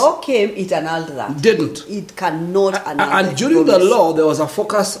 When the law came, it annulled that. Didn't. It cannot annul And the during the promise. law, there was a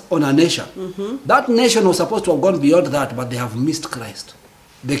focus on a nation. That nation was supposed to have gone beyond that, but they have missed Christ.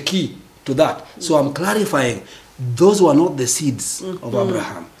 The key to that. So I'm clarifying, those were not the seeds of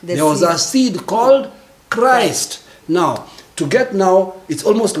Abraham. The There was a seed. seed called Christ. Now, it's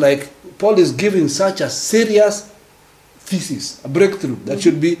almost like Paul is giving such a serious thesis, a breakthrough that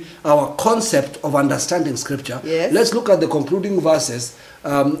should be our concept of understanding Scripture. Yes. Let's look at the concluding verses,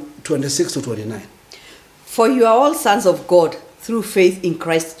 26 to 29. For you are all sons of God through faith in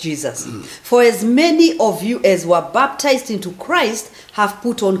Christ Jesus. For as many of you as were baptized into Christ have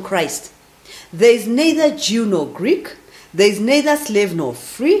put on Christ. There is neither Jew nor Greek. There is neither slave nor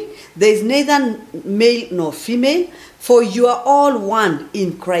free. There is neither male nor female. For you are all one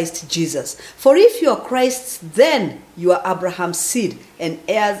in Christ Jesus. For if you are Christ's, then you are Abraham's seed and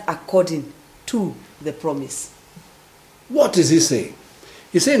heirs according to the promise. What is he saying?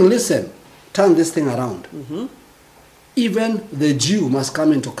 He's saying, listen, turn this thing around. Even the Jew must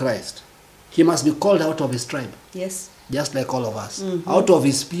come into Christ. He must be called out of his tribe, Yes. just like all of us. Out of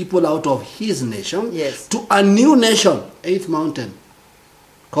his people, out of his nation, Yes. to a new nation, eighth mountain,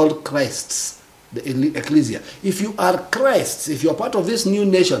 called Christ's, the ecclesia. If you are Christ's, if you are part of this new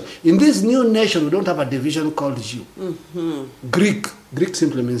nation, in this new nation, we don't have a division called Jew. Greek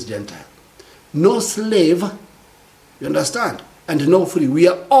simply means Gentile. No slave, you understand? And no free. We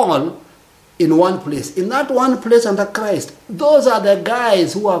are all in one place. In that one place under Christ, those are the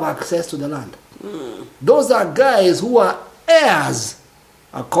guys who have access to the land. Those are guys who are heirs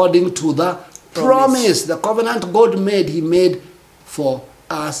according to the promise. The covenant God made, he made for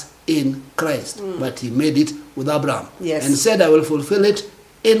us in Christ. But he made it with Abram. Yes. And said, I will fulfill it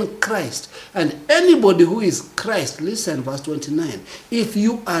in Christ. And anybody who is Christ, listen, verse 29. If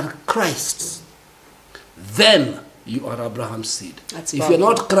you are Christ's, then you are Abraham's seed. That's if powerful. you're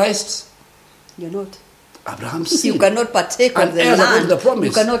not Christ's, You're not. Abraham's seed. You cannot partake of And the heirs according land. to the promise.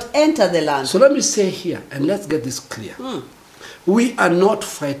 You cannot enter the land. So let me say here, and let's get this clear. We are not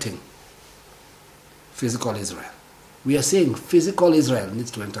fighting physical Israel. We are saying physical Israel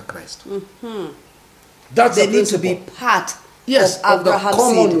needs to enter Christ. That's They the need to principle. be part Yes, of of the Abraham's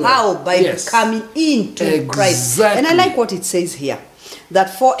common seed. law. How? By Yes. coming into Christ. Exactly. And I like what it says here.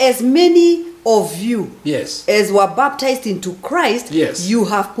 That for as many of you Yes. as were baptized into Christ, Yes. you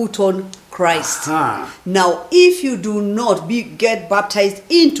have put on Christ. Aha. Now, if you do not get baptized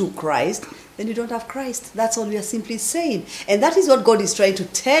into Christ, then you don't have Christ. That's all we are simply saying. And that is what God is trying to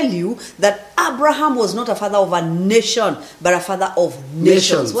tell you, that Abraham was not a father of a nation, but a father of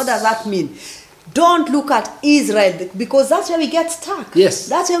nations. Nations. What does that mean? Don't look at Israel, because that's where we get stuck. Yes.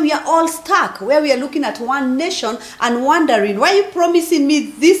 That's where we are all stuck, where we are looking at one nation and wondering, why are you promising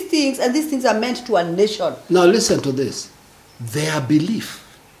me these things, and these things are meant to a nation? Now listen to this. Their belief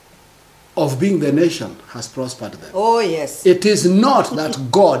of being the nation has prospered them. Oh, yes. It is not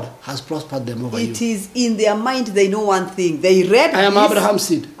that God has prospered them over It you. is in their mind, they know one thing. They read I am this, Abraham's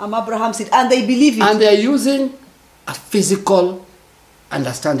seed. I'm Abraham's seed, and they believe it. And they are using a physical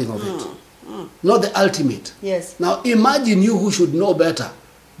understanding of it. Not the ultimate. Yes. Now imagine you who should know better.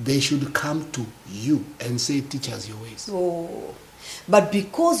 They should come to you and say, teach us your ways. Oh. But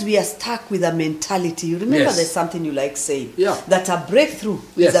because we are stuck with a mentality, you remember Yes. there's something you like saying, Yeah. that a breakthrough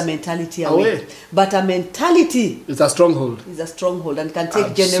Yes. is a mentality away. Away. But a mentality It's a stronghold. is a stronghold and can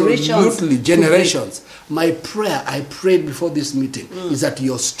take generations. Absolutely, to generations. My prayer, I prayed before this meeting, is that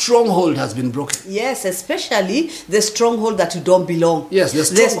your stronghold has been broken. break. Yes, especially the stronghold that you don't belong. Yes, the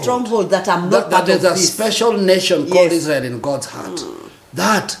stronghold. that I'm not That part there's of a this. special nation called Yes. Israel in God's heart.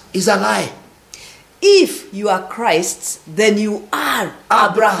 That is a lie. If you are Christ's, then you are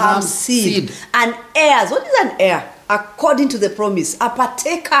Abraham's seed. And heirs. What is an heir? According to the promise. A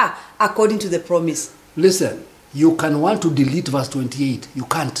partaker according to the promise. Listen, you can want to delete verse 28. You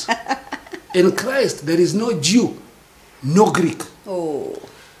can't. In Christ, there is no Jew, no Greek. Oh.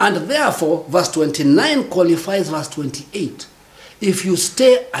 And therefore, verse 29 qualifies verse 28. If you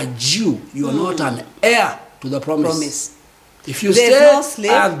stay a Jew, you are not an heir to the promise. If you There's stay no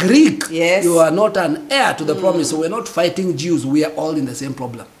slave. a Greek, Yes. you are not an heir to the promise. So we're not fighting Jews. We are all in the same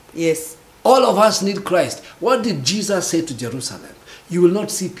problem. Yes. All of us need Christ. What did Jesus say to Jerusalem? You will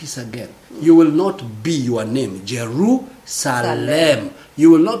not see peace again. You will not be your name, Jerusalem. You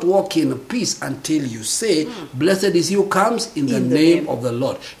will not walk in peace until you say, blessed is he who comes in the name of the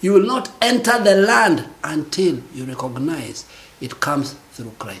Lord. You will not enter the land until you recognize it comes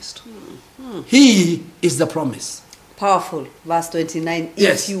through Christ. He is the promise. Powerful. Verse 29.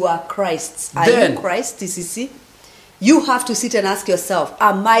 Yes. If you are Christ's, are Then- you Christ, TCC? You have to sit and ask yourself,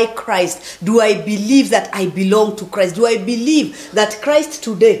 am I Christ? Do I believe that I belong to Christ? Do I believe that Christ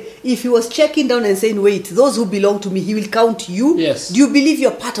today, if he was checking down and saying, wait, those who belong to me, he will count you? Yes. Do you believe you're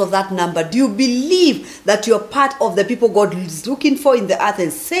part of that number? Do you believe that you're part of the people God is looking for in the earth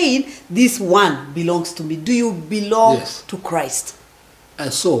and saying, this one belongs to me? Do you belong Yes. to Christ?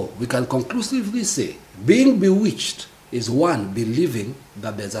 And so we can conclusively say, being bewitched is one believing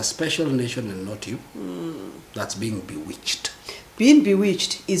that there's a special nation and not you. That's being bewitched. Being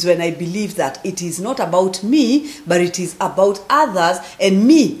bewitched is when I believe that it is not about me, but it is about others, and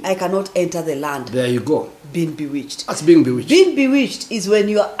me, I cannot enter the land. There you go. Being bewitched. That's being bewitched. Being bewitched is when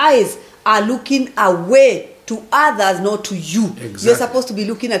your eyes are looking away to others, not to you. Exactly. You're supposed to be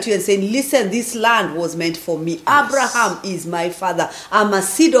looking at you and saying, listen, this land was meant for me. Abraham is my father. I'm a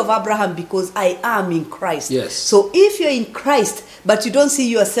seed of Abraham because I am in Christ. Yes. So if you're in Christ, but you don't see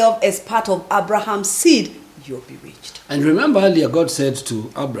yourself as part of Abraham's seed, you're bewitched. And remember earlier God said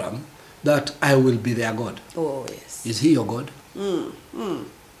to Abram that I will be their God. Oh, yes. Is he your God?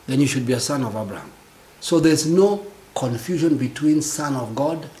 Then you should be a son of Abraham. So there's no confusion between son of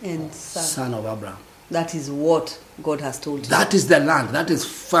God And son. son of Abraham. That is what God has told you. That is the land. That is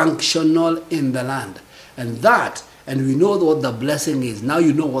functional in the land. And we know what the blessing is. Now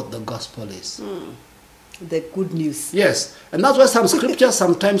you know what the gospel is. The good news. Yes. And that's why some scriptures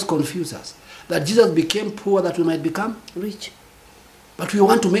sometimes confuse us. That Jesus became poor that we might become Rich. But we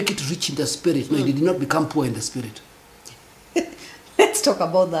want to make it rich in the spirit. No, he did not become poor in the spirit. Let's talk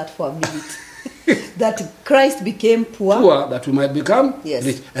about that for a minute. That Christ became poor. Poor that we might become Yes.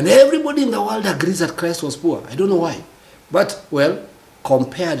 rich. And everybody in the world agrees that Christ was poor. I don't know why. But, well,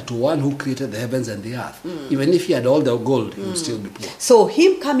 compared to one who created the heavens and the earth. Even if he had all the gold, he would still be poor. So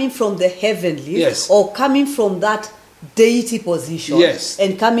him coming from the heavenly, Yes. or coming from that deity position, Yes.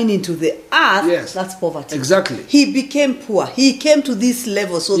 and coming into the earth, Yes. that's poverty. Exactly. He became poor. He came to this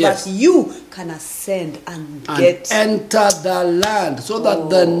level so Yes. that you can ascend and get. enter the land so that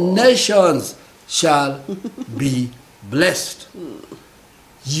the nations shall be blessed.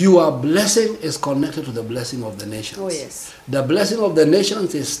 Your blessing is connected to the blessing of the nations. Oh, yes. The blessing of the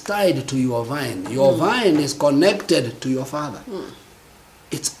nations is tied to your vine. Your vine is connected to your father.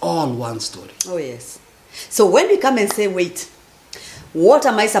 It's all one story. Oh, yes. So when we come and say, wait, what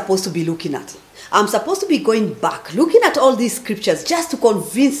am I supposed to be looking at? I'm supposed to be going back, looking at all these scriptures just to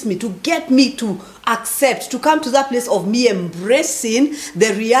convince me, to get me to accept, to come to that place of me embracing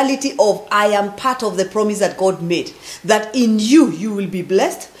the reality of I am part of the promise that God made. That in you, you will be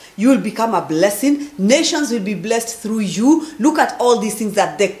blessed. You will become a blessing. Nations will be blessed through you. Look at all these things,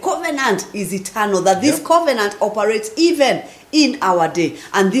 that the covenant is eternal, that this covenant operates even in our day.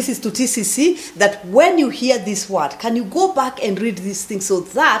 And this is to TCC, that when you hear this word, can you go back and read these things so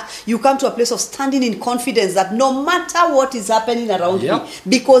that you come to a place of standing in confidence that no matter what is happening around me,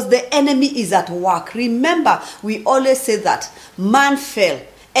 because the enemy is at work. Remember, we always say that man fell,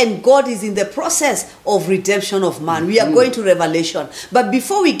 and God is in the process of redemption of man. We are going to Revelation. But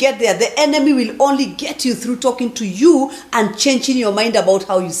before we get there, the enemy will only get you through talking to you and changing your mind about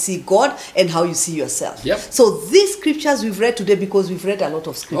how you see God and how you see yourself. So these scriptures we've read today, because we've read a lot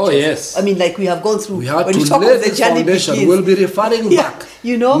of scriptures. Oh, yes. I mean, like we have gone through. We have when to you talk lay of the this journey foundation. begins. We'll be referring back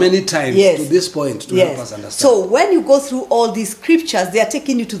many times to this point to help us understand. So when you go through all these scriptures, they are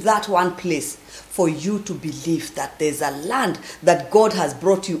taking you to that one place for you to believe that there's a land that God has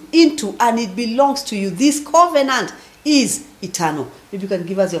brought you into and it belongs to you. This covenant is eternal. Maybe you can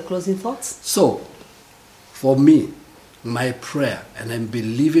give us your closing thoughts. So, for me, my prayer, and I'm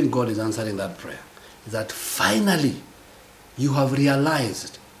believing God is answering that prayer, is that finally you have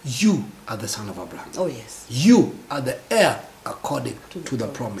realized you are the son of Abraham. Oh, yes. You are the heir according to the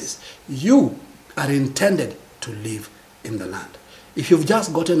promise. You are intended to live in the land. If you've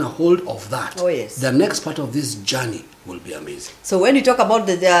just gotten a hold of that, the next part of this journey will be amazing. So when you talk about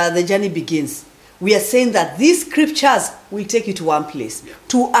the journey begins, we are saying that these scriptures will take you to one place,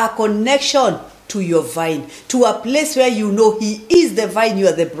 to a connection to your vine, to a place where you know He is the vine, you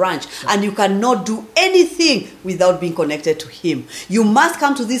are the branch, and you cannot do anything without being connected to Him. You must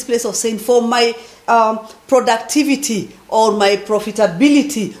come to this place of saying, for my productivity or my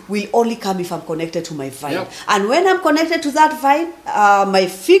profitability will only come if I'm connected to my vine. And when I'm connected to that vine, my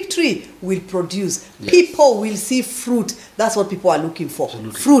fig tree will produce. People will see fruit. That's what people are looking for.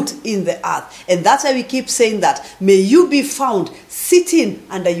 Fruit in the earth. And that's why we keep saying that. May you be found sitting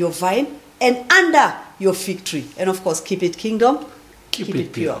under your vine and under your fig tree. And of course, keep it kingdom. Keep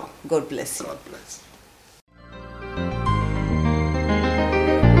it pure. God bless you. God bless.